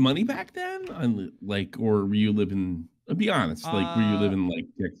making good money back then? Like, or were you living? Be honest. Like, were you living like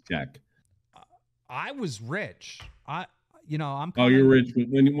check? I was rich. I'm Oh, coming, you're rich. But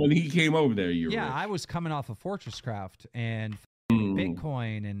when he came over there, you were yeah, rich. I was coming off of Fortress Craft and Mm.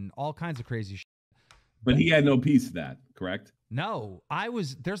 Bitcoin and all kinds of crazy shit. But he had no piece of that, correct? No,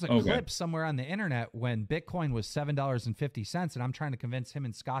 there's a Okay. clip somewhere on the internet when Bitcoin was $7.50 and I'm trying to convince him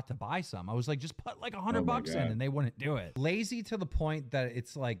and Scott to buy some. I was like, just put like $100 Oh my in, God. and they wouldn't do it. Lazy to the point that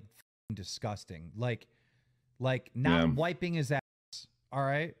it's like f***ing disgusting. Like not Yeah. wiping his ass. All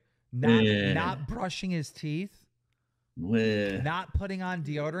right. Yeah. Not brushing his teeth. Well, Not putting on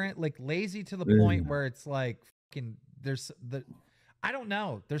deodorant. Like lazy to the Ugh. point where it's like fucking I don't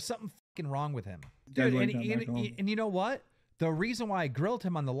know. There's something fucking wrong with him. Guys Dude, like that back home? and you know what? The reason why I grilled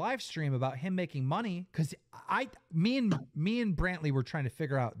him on the live stream about him making money, because me and Brantley were trying to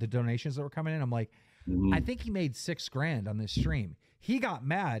figure out the donations that were coming in. I'm like, mhm. I think he made $6,000 on this stream. He got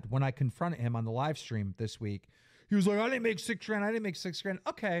mad when I confronted him on the live stream this week. He was like, I didn't make $6,000. I didn't make $6,000.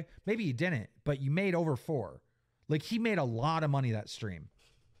 Okay, maybe you didn't, but you made over 4. Like he made a lot of money that stream.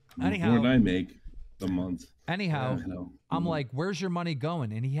 Anyhow, What did I make a month? Anyhow, I don't know. I'm like, where's your money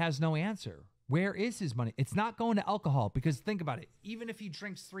going? And he has no answer. Where is his money? It's not going to alcohol, because think about it. Even if he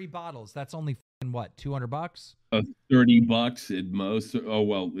drinks 3 bottles, that's only fucking what, $200? $30 at most. Oh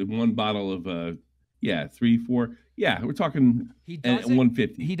well, one bottle of 3, 4. Yeah, we're talking He at doesn't.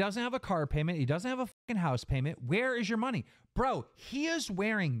 150. He doesn't have a car payment. He doesn't have a fucking house payment. Where is your money, bro? He is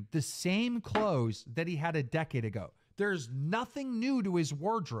wearing the same clothes that he had a decade ago. There's nothing new to his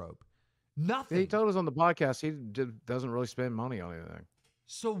wardrobe. Nothing. He told us on the podcast he doesn't really spend money on anything.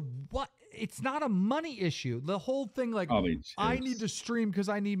 So what? It's not a money issue. The whole thing, like, Probably I chips. need to stream because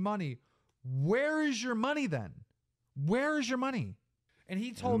I need money. Where is your money then? Where is your money? And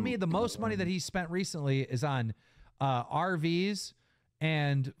he told me the most money that he spent recently is on RVs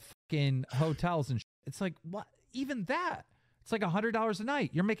and fucking hotels and It's like, what? Even that. It's like $100 a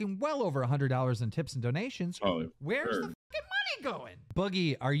night. You're making well over $100 in tips and donations. Oh, Where's sure. the fucking money going?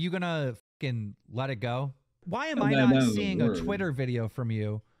 Boogie, are you going to fucking let it go? Why am I That not is a seeing a word. Twitter video from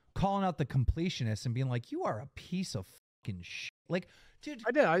you calling out the completionist and being like, you are a piece of fucking shit? Like, dude.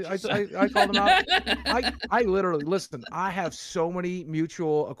 I did. I called him out. I literally, listen, I have so many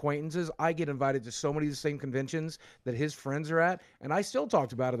mutual acquaintances. I get invited to so many of the same conventions that his friends are at, and I still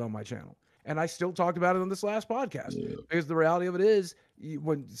talked about it on my channel. And I still talked about it on this last podcast. Yeah. Because the reality of it is,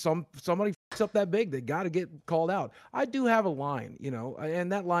 when somebody fucks up that big, they got to get called out. I do have a line,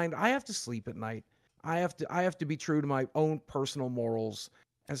 and that line, I have to sleep at night. I have to be true to my own personal morals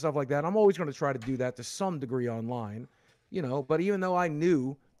and stuff like that. I'm always going to try to do that to some degree online, But even though I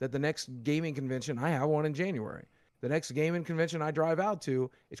knew that the next gaming convention, I have one in January. The next gaming convention I drive out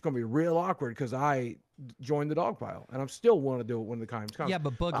to, it's going to be real awkward because I joined the dog pile, and I'm still want to do it when the time comes. Yeah,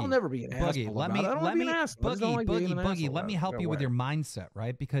 but Boogie, I'll never be an Boogie, asshole let about me, it. I don't let want to me, be an asshole. I just don't like being an Boogie, asshole let me about it. help you with Go your away. mindset,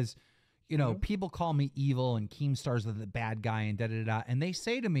 right? Because, people call me evil and Keemstar's the bad guy and da-da-da-da. And they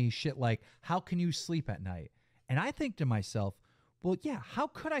say to me shit like, how can you sleep at night? And I think to myself, well, yeah, how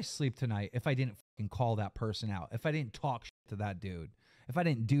could I sleep tonight if I didn't fucking call that person out? If I didn't talk shit to that dude? If I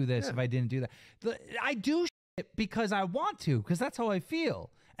didn't do this, if I didn't do that? I do shit because I want to, because that's how I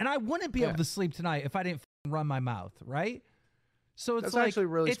feel. And I wouldn't be able to sleep tonight if I didn't fucking run my mouth, right? So it's That's like, actually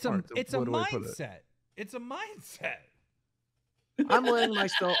really it's smart, it's a the way to put it. mindset. It's a mindset. I'm letting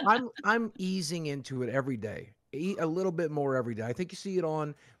myself. I'm easing into it every day, a little bit more every day. I think you see it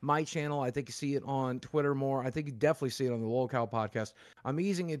on my channel. I think you see it on Twitter more. I think you definitely see it on the Lolcow podcast. I'm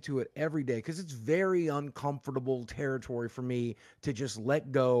easing into it every day because it's very uncomfortable territory for me to just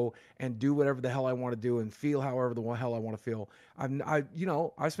let go and do whatever the hell I want to do and feel however the hell I want to feel.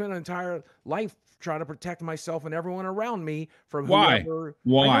 I spent an entire life trying to protect myself and everyone around me from Why? whoever.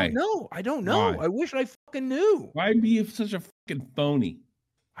 Why? I don't know. Why? I wish I fucking knew. Why be such a fucking phony?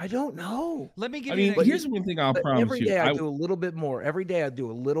 I don't know. Let me give I you mean, an here's one thing I'll But promise every you. day I do a little bit more. Every day I do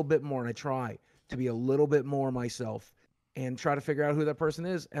a little bit more, and I try to be a little bit more myself and try to figure out who that person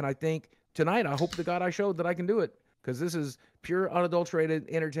is. And I think tonight, I hope to God I showed that I can do it, because this is pure, unadulterated,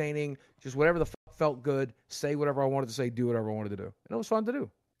 entertaining, just whatever the felt good, say whatever I wanted to say, do whatever I wanted to do. And it was fun to do.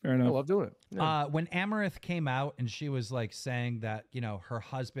 Fair I enough. love doing it. Yeah. When Amaranth came out and she was like saying that, her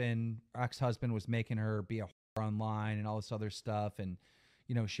ex-husband was making her be a whore online and all this other stuff. And,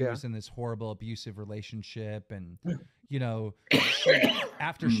 she was in this horrible abusive relationship. And,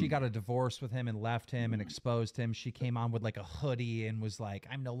 after she got a divorce with him and left him and exposed him, she came on with like a hoodie and was like,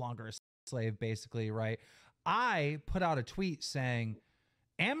 I'm no longer a slave, basically. Right. I put out a tweet saying,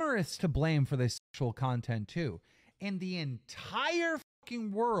 Amorith's to blame for this sexual content too. And the entire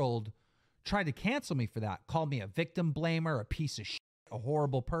fucking world tried to cancel me for that. Called me a victim blamer, a piece of shit, a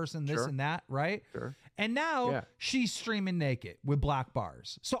horrible person, this and that, right? Sure. And now she's streaming naked with black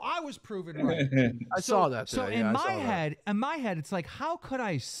bars. So I was proven right. I saw that today. So in my head, it's like, how could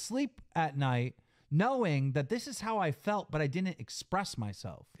I sleep at night knowing that this is how I felt, but I didn't express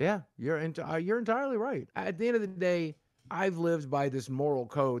myself? Yeah, you're entirely right. At the end of the day, I've lived by this moral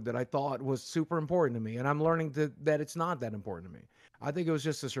code that I thought was super important to me, and I'm learning that it's not that important to me. I think it was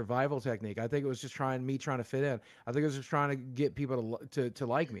just a survival technique. I think it was just trying to fit in. I think it was just trying to get people to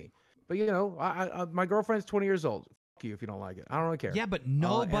like me. But you know, my girlfriend's 20 years old. Fuck you if you don't like it. I don't really care. Yeah, but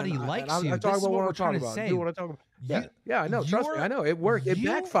nobody likes you. I talk about what I'm talking about. Do what I talk about. Yeah, I know. Trust me, I know. It worked. It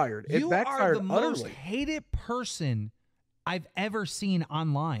backfired. It backfired utterly. You are the most hated person I've ever seen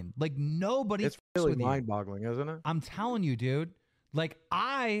online. Like, nobody. It's really mind-boggling, isn't it? I'm telling you, dude. Like,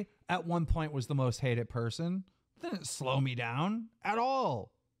 I at one point was the most hated person. Didn't slow me down at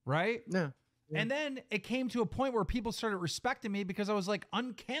all, right? Yeah. And then it came to a point where people started respecting me because I was like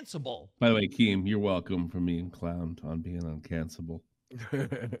uncancelable. By the way, Keem, you're welcome for being clowned on being uncancelable.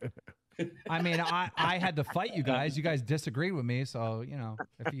 I mean, I had to fight you guys. You guys disagreed with me, so you know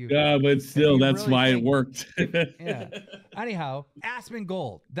if you. Yeah, but still, that's really why it worked. Yeah. Anyhow, Aspen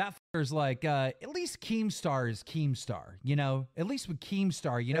Gold. That fucker's like at least Keemstar is Keemstar. You know, at least with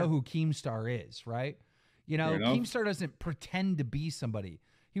Keemstar, you know who Keemstar is, right? You know, Keemstar doesn't pretend to be somebody.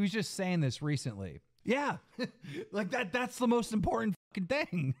 He was just saying this recently. Yeah, like that's the most important fucking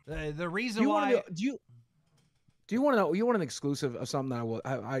thing. The reason why. Do you want to know? You want an exclusive of something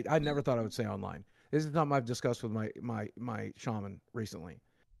that I never thought I would say online. This is something I've discussed with my shaman recently.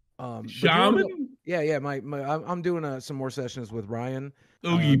 Shaman? Yeah. I'm doing some more sessions with Ryan.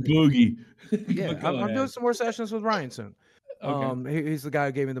 Boogie. Yeah, I'm doing some more sessions with Ryan soon. Okay. He's the guy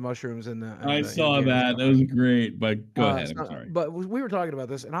who gave me the mushrooms and I saw that. That was great. But go ahead. I'm sorry. But we were talking about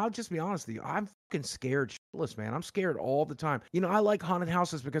this, and I'll just be honest with you. I'm fucking scared shitless, man. I'm scared all the time. You know, I like haunted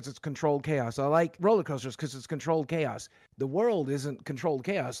houses because it's controlled chaos. I like roller coasters because it's controlled chaos. The world isn't controlled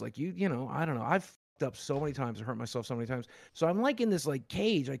chaos. Like you know, I don't know. I've fucked up so many times and hurt myself so many times. So I'm like in this like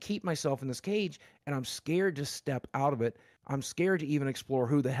cage. I keep myself in this cage, and I'm scared to step out of it. I'm scared to even explore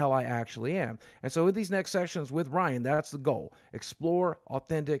who the hell I actually am. And so with these next sections with Ryan, that's the goal. Explore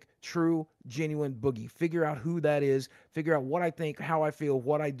authentic, true, genuine Boogie. Figure out who that is. Figure out what I think, how I feel,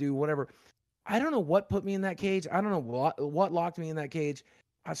 what I do, whatever. I don't know what put me in that cage. I don't know what locked me in that cage.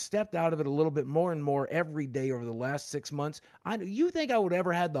 I've stepped out of it a little bit more and more every day over the last 6 months. You think I would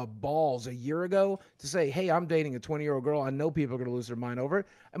ever had the balls a year ago to say, hey, I'm dating a 20-year-old girl. I know people are going to lose their mind over it.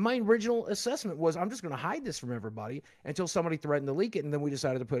 And my original assessment was I'm just going to hide this from everybody until somebody threatened to leak it, and then we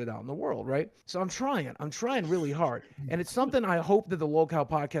decided to put it out in the world, right? So I'm trying really hard. And it's something I hope that the Locale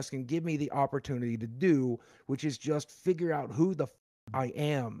Podcast can give me the opportunity to do, which is just figure out who the I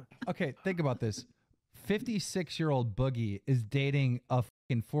am. Okay, think about this. 56-year-old Boogie is dating a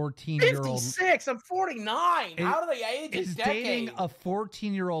fucking 14-year-old. 56. I'm 49. How do they age this decade? Dating a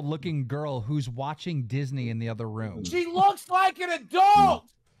 14-year-old looking girl who's watching Disney in the other room. She looks like an adult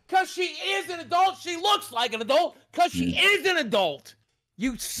because she is an adult. She looks like an adult because she is an adult.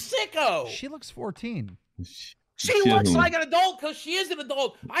 You sicko. She looks 14. She looks like an adult because she is an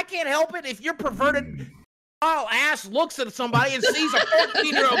adult. I can't help it if you're perverted. Ass looks at somebody and sees a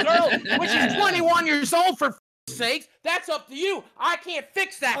 14-year-old girl, which is 21 years old, for sakes. That's up to you. I can't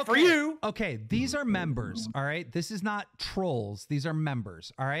fix that for you. Okay, these are members, all right? This is not trolls. These are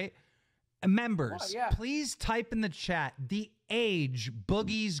members, all right? Members, please type in the chat the age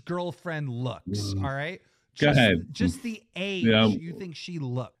Boogie's girlfriend looks, all right? Go ahead. Just the age you think she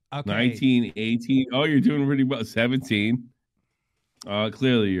looked. Okay. 19, 18. Oh, you're doing pretty well. 17.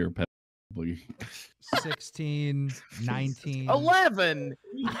 Clearly you're a pedophile, Boogie. 16, 19, 11.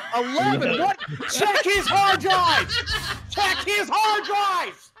 What? Check his hard drive. Check his hard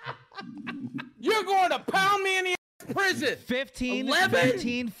drive. You're going to pound me in the prison. 15, 11?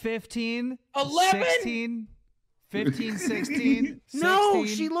 15, 11? 16, 15, 16. No,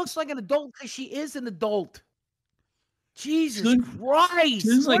 she looks like an adult because she is an adult. Jesus Christ.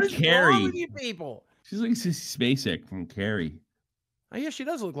 She's like what is Carrie. wrong with you people? She's like Sissy Spacek from Carrie. Oh, yeah, she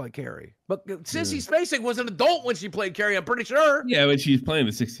does look like Carrie. But Sissy Spacek was an adult when she played Carrie, I'm pretty sure. Yeah, but she's playing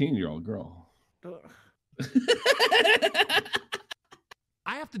the 16-year-old girl.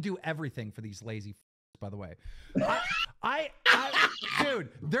 I have to do everything for these lazy by the way. Dude,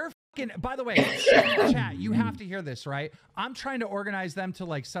 they're fucking, by the way, chat, you have to hear this, right? I'm trying to organize them to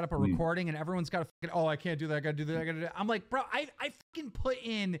like set up a recording and everyone's got to fucking, oh, I can't do that. I got to do that. I got to do that. I'm like, bro, I fucking put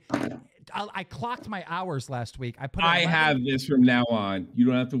in I clocked my hours last week. I have this from now on. You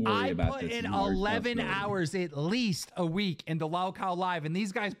don't have to worry about this. I put in anymore. 11 hours at least a week into Low Cow Live, and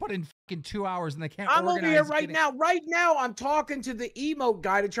these guys put in fucking 2 hours, and they can't. I'm over here right now. Right now, I'm talking to the emote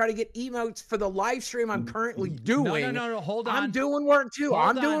guy to try to get emotes for the live stream I'm currently doing. No. Hold on. I'm doing work too.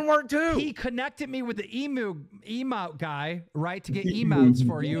 Doing work too. He connected me with the emote guy, right, to get emotes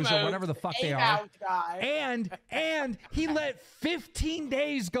for you or whatever the fuck they are. Guy. And he let 15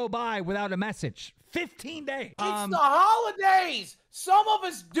 days go by without a message. 15 days. It's the holidays. Some of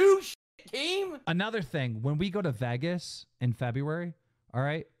us do shit, Keem. Another thing, when we go to Vegas in February, all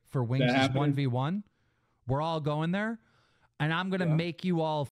right, for Wings' 1v1, we're all going there, and I'm going to make you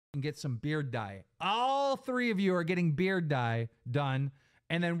all get some beard dye. All 3 of you are getting beard dye done,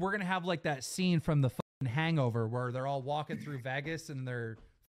 and then we're going to have like that scene from the fucking Hangover where they're all walking through Vegas in their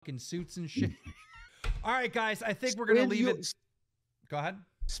fucking suits and shit. All right, guys, I think we're going to leave it. Go ahead.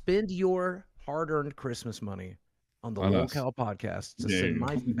 Spend your hard-earned Christmas money on the Low Cal podcast to send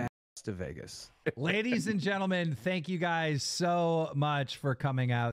my ass to Vegas. Ladies and gentlemen, thank you guys so much for coming out.